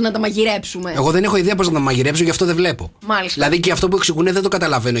ξέρουμε πώς να τα μαγειρέψουμε. Εγώ δεν έχω ιδέα πώς να τα μαγειρέψω, γι' αυτό δεν βλέπω. Μάλιστα. Δηλαδή και αυτό που εξηγούν δεν το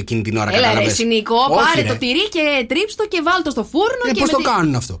καταλαβαίνω εκείνη την ώρα. Έλα ρε Νίκο, πάρε το τυρί και τρίψτο και βάλ το στο φούρνο. Πώς το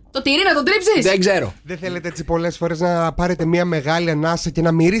κάνουν αυτό? Το τυρί να το τρίψεις? Δεν ξέρω. Δεν θέλετε έτσι πολλές φορές να πάρετε μια μεγάλη ανάσα και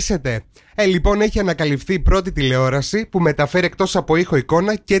να μυρίσετε? Λοιπόν, έχει ανακαλυφθεί η πρώτη τηλεόραση που μεταφέρει εκτός από ήχο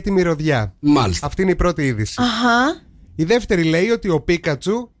εικόνα και τη μυρωδιά. Μάλιστα. Αυτή είναι η πρώτη είδηση. Αχα. Η δεύτερη λέει ότι ο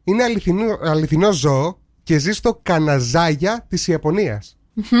Πίκατσου είναι αληθινό ζώο και ζει στο Καναζάγια της Ιαπωνίας.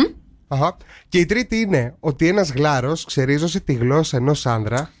 Αχα. Και η τρίτη είναι ότι ένας γλάρος ξερίζωσε τη γλώσσα ενός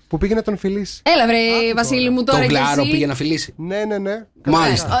άνδρα που πήγε να τον φιλήσει. Έλα βρε Βασίλη μου τώρα. Το κι γλάρο εσύ. πήγε να φιλήσει. Ναι.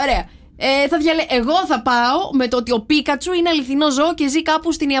 Μάλιστα. Ωραία. Εγώ θα πάω με το ότι ο Πίκατσου είναι αληθινό ζώο και ζει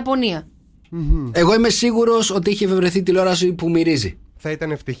κάπου στην Ιαπωνία. Εγώ είμαι σίγουρος ότι είχε ευρεθεί τηλεόραση που μυρίζει. Θα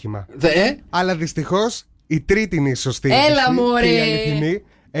ήταν ευτύχημα. Αλλά δυστυχώς η τρίτη είναι η σωστή. Έλα μωρέ. Και η αληθινή.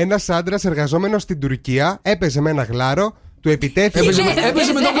 Ένας άντρας εργαζόμενος στην Τουρκία έπαιζε με ένα γλάρο, του επιτέθηκε. Έπαιζε με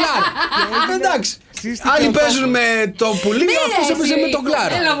τον γλάρο. Εντάξει. Άλλοι παίζουν με το πουλί, αυτός έπαιζε με τον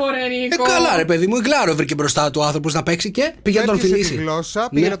γλάρο. Έλα μωρέ Νίκο. Καλά ρε παιδί μου, η γλάρο βρήκε μπροστά του άνθρωπος να παίξει και πήγε να τον φιλήσει.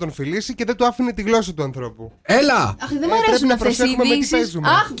 Πήγε να τον φιλήσει και δεν του άφηνε τη γλώσσα του ανθρώπου. Έλα. Αχ, δεν μου αρέσουν αυτές οι ειδήσεις.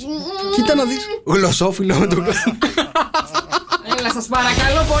 Κοίτα να δεις. Γλωσσόφιλο με τον γλάρο. άλλα, σας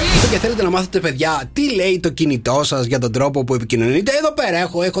παρακαλώ πολύ. Και θέλετε να μάθετε, παιδιά, τι λέει το κινητό σας για τον τρόπο που επικοινωνείτε. Εδώ πέρα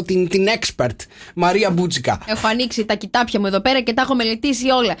έχω την expert Μαρία Μπούτσικα. Έχω ανοίξει τα κοιτάπια μου εδώ πέρα και τα έχω μελετήσει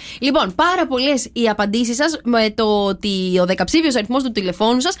όλα. Λοιπόν, πάρα πολλές οι απαντήσεις σας με το ότι ο δεκαψήφιος αριθμός του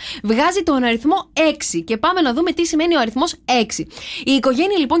τηλεφώνου σας βγάζει τον αριθμό 6. Και πάμε να δούμε τι σημαίνει ο αριθμός 6. Η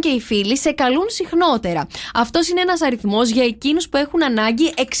οικογένεια λοιπόν και οι φίλοι σε καλούν συχνότερα. Αυτός είναι ένας αριθμός για εκείνους που έχουν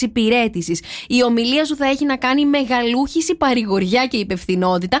ανάγκη εξυπηρέτησης. Η ομιλία σου θα έχει να κάνει μεγαλούχηση, παρηγοριά και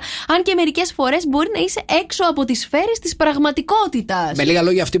υπευθυνότητα, αν και μερικές φορές μπορεί να είσαι έξω από τις σφαίρες της πραγματικότητας. Με λίγα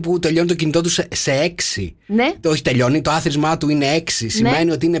λόγια, αυτοί που τελειώνει το κινητό του σε 6. Ναι. Το όχι τελειώνει, το άθροισμά του είναι 6.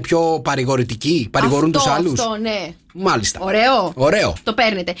 Σημαίνει ότι είναι πιο παρηγορητικοί, παρηγορούν τους άλλους. Αυτό, ναι. Μάλιστα. Ωραίο. Το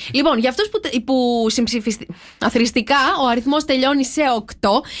παίρνετε. Λοιπόν, για αυτούς που αθροιστικά ο αριθμός τελειώνει σε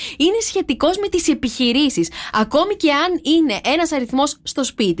 8, είναι σχετικός με τις επιχειρήσεις. Ακόμη και αν είναι ένας αριθμός στο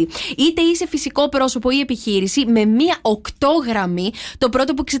σπίτι. Είτε είσαι φυσικό πρόσωπο ή επιχείρηση, με μία 8 γραμμή, το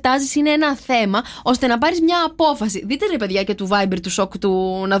πρώτο που εξετάζεις είναι ένα θέμα, ώστε να πάρεις μια απόφαση. Δείτε ρε παιδιά και του Viber του σοκ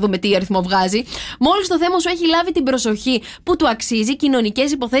του να δούμε τι αριθμό βγάζει. Μόλις το θέμα σου έχει λάβει την προσοχή που του αξίζει,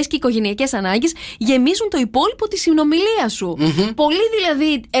 κοινωνικές υποθέσεις και οικογενειακές ανάγκες γεμίζουν το υπόλοιπο της συνομιλία σου. Πολύ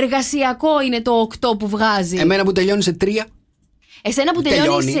δηλαδή εργασιακό είναι το 8 που βγάζει. Εμένα που τελειώνει σε 3. Εσένα που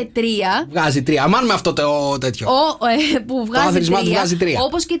τελειώνει σε 3. Βγάζει 3. Αμάν με αυτό το τέτοιο. Που βγάζει 3.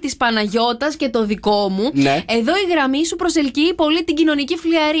 Όπως και της Παναγιώτας και το δικό μου. Ναι. Εδώ η γραμμή σου προσελκύει πολύ την κοινωνική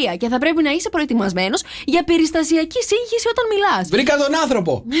φλιαρία και θα πρέπει να είσαι προετοιμασμένος για περιστασιακή σύγχυση όταν μιλάς.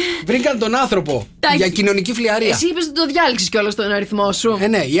 Βρήκα τον άνθρωπο. Για κοινωνική φλιαρία. Εσύ είπες ότι το διάλεξες κιόλας τον αριθμό σου.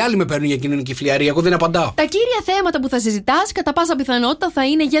 Ναι, οι άλλοι με παίρνουν για κοινωνική φλιαρία. Εγώ δεν απαντάω. Τα κύρια θέματα που θα συζητάς κατά πάσα πιθανότητα θα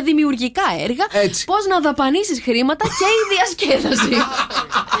είναι για δημιουργικά έργα. Πώς να δαπανίσεις χρήματα και η διασκέδαση.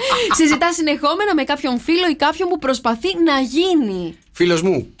 Συζητά συνεχόμενα με κάποιον φίλο ή κάποιον που προσπαθεί να γίνει. Φίλος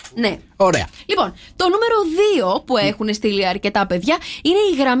μου. Ναι. Ωραία. Λοιπόν, το νούμερο 2 που έχουν στείλει αρκετά παιδιά είναι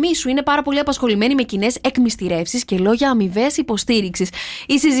η γραμμή σου. Είναι πάρα πολύ απασχολημένη με κοινές εκμυστηρεύσεις και λόγια αμοιβαίας υποστήριξης.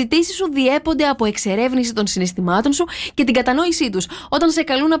 Οι συζητήσεις σου διέπονται από εξερεύνηση των συναισθημάτων σου και την κατανόησή τους. Όταν σε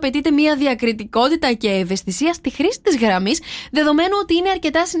καλούν, απαιτείται μια διακριτικότητα και ευαισθησία στη χρήση της γραμμής, δεδομένου ότι είναι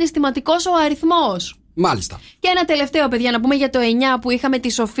αρκετά συναισθηματικός ο αριθμός. Μάλιστα. Και ένα τελευταίο, παιδιά, να πούμε για το 9 που είχαμε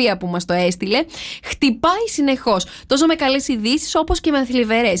τη Σοφία που μας το έστειλε. Χτυπάει συνεχώς, τόσο με καλές ειδήσεις όπως και με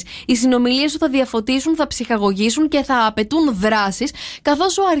θλιβερές. Οι συνομιλίες σου θα διαφωτίσουν, θα ψυχαγωγήσουν και θα απαιτούν δράσεις,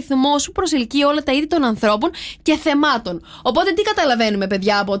 καθώς ο αριθμός σου προσελκύει όλα τα είδη των ανθρώπων και θεμάτων. Οπότε, τι καταλαβαίνουμε,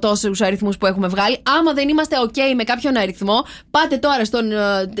 παιδιά, από τόσους αριθμούς που έχουμε βγάλει? Άμα δεν είμαστε OK με κάποιον αριθμό, πάτε τώρα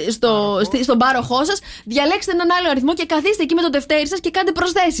στον πάροχό σας, διαλέξτε έναν άλλο αριθμό και καθίστε εκεί με το τευτέρι σας και κάντε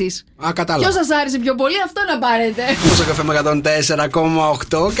προσθέσεις. Ποιος σας άρεσε πιο πολύ, αυτό να πάρετε. Στο καφέ με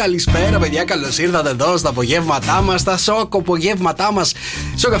 104,8. Καλησπέρα, παιδιά. Καλώς ήρθατε εδώ στα απογεύματά μας, στα σοκ απογεύματά μας.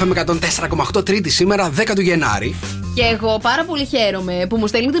 Στο καφέ με 104,8, Τρίτη σήμερα, 10 του Γενάρη. Και εγώ πάρα πολύ χαίρομαι που μου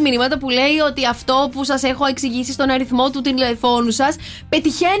στέλνετε μηνύματα που λέει ότι αυτό που σας έχω εξηγήσει στον αριθμό του τηλεφώνου σας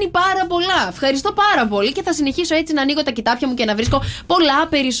πετυχαίνει πάρα πολλά. Ευχαριστώ πάρα πολύ και θα συνεχίσω έτσι να ανοίγω τα κοιτάπια μου και να βρίσκω πολλά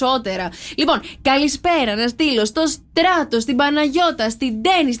περισσότερα. Λοιπόν, καλησπέρα να στείλω στο Στράτο, στην Παναγιώτα, στην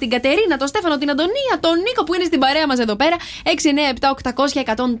Ντένι, στην Κατερίνα, τον Στέφανο, την Αντωνία, τον Νίκο που είναι στην παρέα μας εδώ πέρα.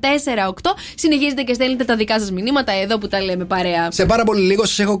 697-800-1048. Συνεχίζετε και στέλνετε τα δικά σας μηνύματα εδώ που τα λέμε παρέα. Σε πάρα πολύ λίγο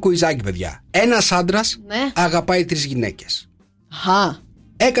σας έχω κουιζάκι, παιδιά. Ένας άντρας αγαπάει 3 γυναίκες.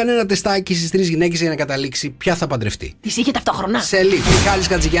 Έκανε ένα τεστάκι στις 3 γυναίκες για να καταλήξει ποια θα παντρευτεί. Τις είχε ταυτόχρονα. Σε λίγο. Μιχάλης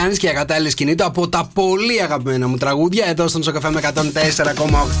Χατζηγιάννης και η Αγατάλη Σκηνήτου από τα πολύ αγαπημένα μου τραγούδια εδώ στον Σοκαφέ με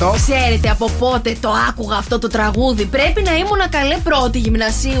 104,8. Ξέρετε από πότε το άκουγα αυτό το τραγούδι? Πρέπει να ήμουν καλέ πρώτη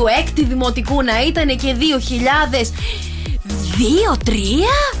γυμνασίου, έκτη δημοτικού, να ήταν και 2002-3.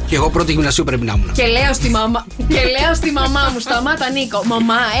 Και εγώ πρώτη γυμνασίου πρέπει να ήμουν. Και λέω στη μαμά μου, σταμάτα Νίκο.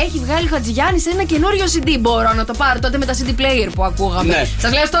 Μαμά, έχει βγάλει Χατζηγιάννης ένα καινούριο CD. Μπορώ να το πάρω τότε με τα CD player που ακούγαμε. Ναι.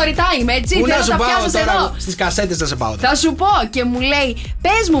 Σας λέω story time, έτσι. Πού να σου πάω τώρα? Εδώ. Στις κασέτες θα σε πάω. Θα σου πω. Και μου λέει,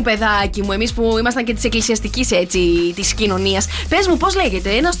 πες μου παιδάκι μου, εμείς που ήμασταν και της εκκλησιαστικής έτσι της κοινωνίας, πες μου πώς λέγεται.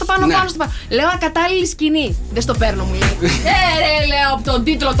 Ένα στο πάνω, πάνω στο πάνω. Λέω ακατάλληλη σκηνή. Δεν στο παίρνω, μου λέει. Ρε, λέω από τον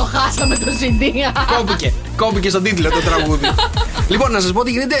τίτλο το χάσαμε το CD. Κόπηκε στον τίτλο το τραγούδι. Λοιπόν, να σας πω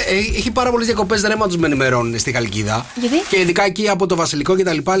ότι γίνεται. Έχει πάρα πολλές διακοπές ρεύματος με ενημερώνουν στη Χαλκίδα. Γιατί? Και ειδικά εκεί από το Βασιλικό και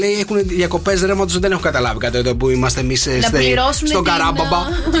τα λοιπά, λέει έχουν διακοπές ρεύματος. Δεν έχω καταλάβει κάτι εδώ που είμαστε εμείς στον Καράμπαμπα.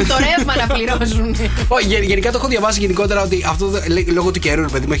 Το ρεύμα να πληρώσουν. Γενικά το έχω διαβάσει γενικότερα ότι αυτό λόγω του καιρού,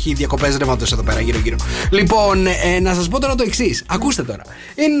 παιδί μου, έχει διακοπές ρεύματος εδώ πέρα γύρω-γύρω. Λοιπόν, να σας πω τώρα το εξής. Ακούστε τώρα.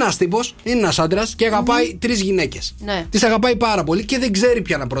 Είναι ένας τύπος, είναι ένας άντρας και αγαπάει 3 γυναίκες. Ναι. Τις αγαπάει πάρα πολύ και δεν ξέρει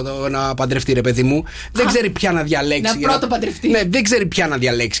πια να παντρευτεί, ρε παιδί μου. Δεν ξέρει ποια να διαλέξει. Να πρώτο παντρευτεί. Ναι, δεν ξέρει ποια να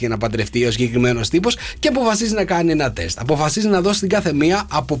διαλέξει για να παντρευτεί ο συγκεκριμένος τύπος και αποφασίζει να κάνει ένα τεστ. Αποφασίζει να δώσει την κάθε μία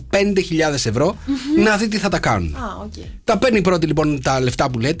από 5.000 ευρώ να δει τι θα τα κάνουν. Okay. Τα παίρνει πρώτη λοιπόν τα λεφτά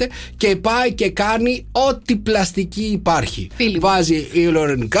που λέτε και πάει και κάνει ό,τι πλαστική υπάρχει. Βάζει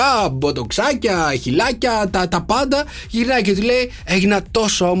ηλεκτρονικά, μποτοξάκια, χυλάκια, τα πάντα. Γυρνάει και του λέει: έγινα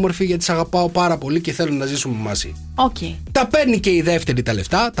τόσο όμορφη γιατί σε αγαπάω πάρα πολύ και θέλω να ζήσουμε μαζί. Okay. Τα παίρνει και η δεύτερη τα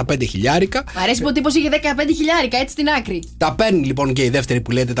λεφτά, τα 5.000. Μ' αρέσει που ο τύπος είχε 15.000, έτσι στην άκρη. Τα παίρνει λοιπόν και η δεύτερη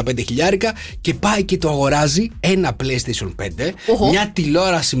που λέτε τα 5.000 και πάει και το αγοράζει ένα PlayStation 5, μια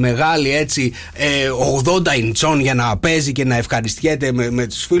τηλεόραση μεγάλη έτσι 80 ιντσών για να παίζει και να ευχαριστιέται με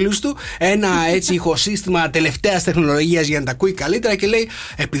τους φίλους του, ένα έτσι ηχοσύστημα τελευταίας τεχνολογίας για να τα ακούει καλύτερα και λέει: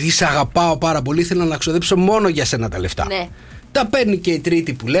 επειδή σε αγαπάω πάρα πολύ, θέλω να ξοδέψω μόνο για σένα τα λεφτά. Ναι. Τα παίρνει και η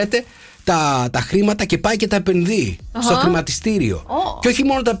τρίτη που λέτε τα χρήματα και πάει και τα επενδύει στο χρηματιστήριο. Και όχι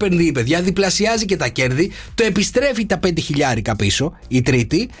μόνο τα επενδύει, παιδιά, διπλασιάζει και τα κέρδη, το επιστρέφει τα 5.000 πίσω, η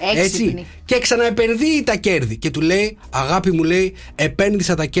τρίτη. Έτσι, και ξαναεπενδύει τα κέρδη. Και του λέει: αγάπη μου, λέει,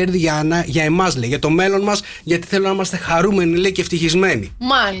 επένδυσα τα κέρδη για εμάς, λέει, για το μέλλον μας, γιατί θέλω να είμαστε χαρούμενοι, λέει, και ευτυχισμένοι.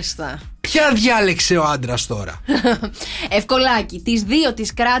 Μάλιστα. Ποια διάλεξε ο άντρας τώρα? Ευκολάκι. Τις δύο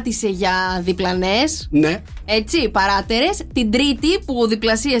τις κράτησε για διπλανές. Ναι. Έτσι, παράτερες. Την τρίτη που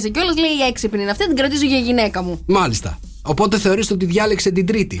διπλασίασε κιόλας λέει: έξυπνη είναι αυτή, την κρατήσω για γυναίκα μου. Μάλιστα. Οπότε θεωρείς ότι διάλεξε την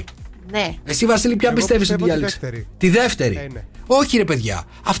τρίτη. Ναι. Εσύ, Βασίλη, ποια πιστεύεις ότι διάλεξε? Τη δεύτερη. Ναι. Όχι, ρε παιδιά.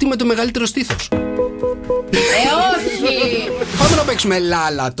 Αυτή με το μεγαλύτερο στήθος. Όχι! Πάμε να παίξουμε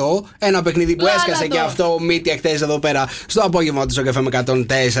λάλατο. Ένα παιχνίδι που έσκασε και αυτό μύτη εχθές εδώ πέρα στο απόγευμα του Σοκ FM 104,8.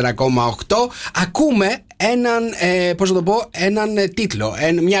 Ακούμε έναν τίτλο,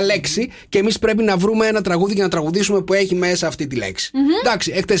 μια λέξη και εμείς πρέπει να βρούμε ένα τραγούδι και να τραγουδήσουμε που έχει μέσα αυτή τη λέξη.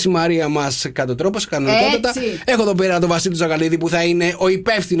 Εντάξει, εχθές η Μαρία μας κατά τρόπος, κανονικότατα. Έχω εδώ πέρα τον Βασίλη Ζαγαλίδη που θα είναι ο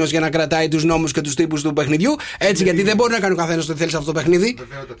υπεύθυνος για να κρατάει τους νόμους και τους τύπους του παιχνιδιού. Έτσι, γιατί δεν μπορεί να κάνει ο καθένας ό,τι θέλει σε αυτό το παιχνίδι.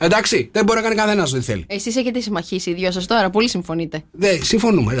 Εντάξει, δεν μπορεί να κάνει κανένας ό,τι θέλει. Εσείς έχετε συμμαχήσει οι δυο σας τώρα, πολύ συμφωνείτε. Δεν,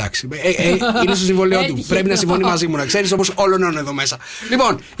 συμφωνούμε, εντάξει. Είναι στο συμβολαιό του. Πρέπει να συμφωνεί μαζί μου, να ξέρεις, όπως όλων εδώ μέσα.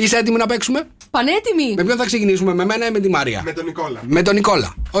 Λοιπόν, είσαι έτοιμοι να παίξουμε? Πανέτοιμοι. Με ποιον θα ξεκινήσουμε, με μένα ή με τη Μαρία? Με τον Νικόλα. Με τον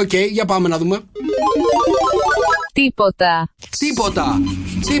Νικόλα. Οκ, για πάμε να δούμε. Τίποτα. Τίποτα.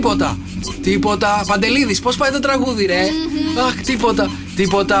 Τίποτα. Τίποτα. Παντελίδης, πώς πάει το τραγούδι, ρε? Αχ, τίποτα.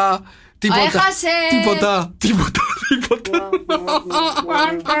 Τίποτα. Τίποτα. Έχασε. Τίποτα. Τίποτα. Τίποτα.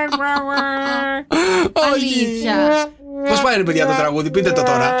 Αλήθεια. Πώς πάει, ρε παιδιά, το τραγούδι? Πείτε το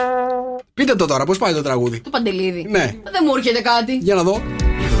τώρα. Πείτε το τώρα, πώς πάει το τραγούδι? Το Παντελίδη. Ναι. Δεν μου έρχεται κάτι. Για να δω.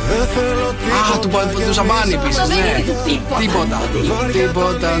 Α, του Σαμπάνι επίσης, ναι. Τίποτα.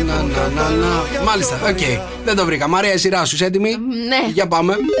 Τίποτα. Να. Μάλιστα, οκ. Δεν το βρήκα. Μαρία, η σειρά σου, είσαι έτοιμη? Ναι. Για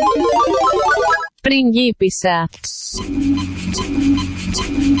πάμε. Πριγκίπισσα.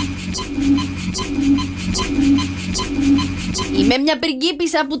 Είμαι μια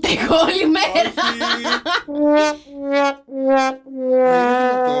πριγκίπισσα που τρέχω όλη μέρα.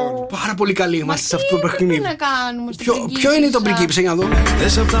 Πάρα πολύ καλή είμαστε σε αυτό το παιχνίδι. Τι να κάνουμε? Ποιο είναι το πριγκίπισσα, για να δω?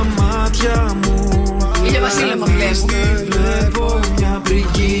 Μέσα από τα μάτια μου Ήλιο Βασίλη μου βλέπω. βλέπω μια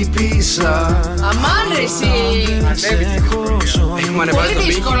πριγκίπισσα. Αμάν ρε εσύ. Έχουμε ανεβάσει το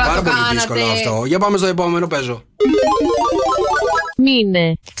πύχη. δύσκολα Πάρα το πολύ κάνατε. δύσκολο αυτό. Για πάμε στο επόμενο, παίζω.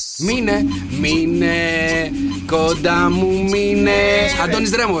 Μήνε. Μείνε κοντά μου, μείνε. Αντώνης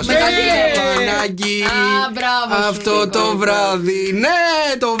Δρέμος. Παναγί. Μπράβο. Αυτό το βράδυ.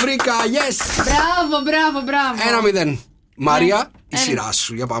 Ναι, το βρήκα, yes. Μπράβο. 1-0. Μαρία, η σειρά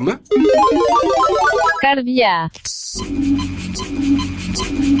σου, για πάμε. Καρδιά.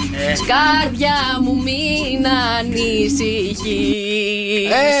 Καρδιά μου μην ανησυχείς.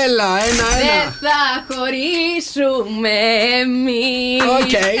 Έλα, 1-1. Δεν θα χωρίσουμε εμείς.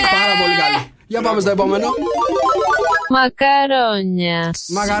 Οκ, πάρα πολύ καλή. Για πάμε στο επόμενο. Μακαρόνια.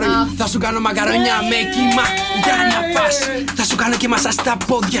 Μακαρόνια. Θα σου κάνω μακαρόνια με κύμα για να φας. Θα σου κάνω και μασά στα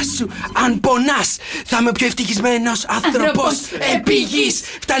πόδια σου αν πονάς. Θα είμαι ο πιο ευτυχισμένος άνθρωπος επί γης.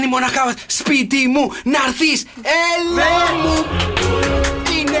 Φτάνει μοναχά σπίτι μου να έρθεις. Έλα μου.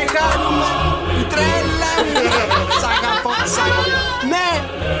 Είναι χαρούμενη τρέλα. Σ' αγαπώ, σ' αγαπώ. Ναι.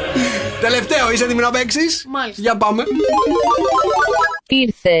 Τελευταίο, είσαι έτοιμη να παίξεις? Μάλιστα. Για πάμε.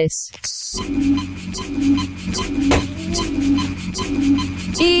 Ήρθες.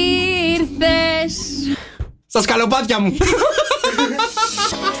 Ήρθες. Στα σκαλοπάτια μου.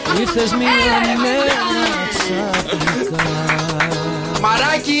 Ήρθες μία μέρα ξαφνικά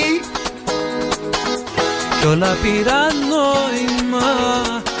Μαράκι. κι όλα πήραν νόημα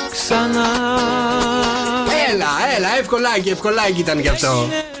ξανά. Έλα, ευκολάκι ήταν γι' αυτό.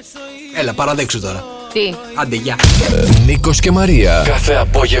 Έλα, παραδέξου τώρα. Τι? Άντε, γεια. Νίκος και Μαρία. Κάθε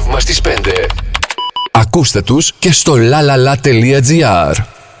απόγευμα στις 5. Ακούστε τους και στο lalala.gr.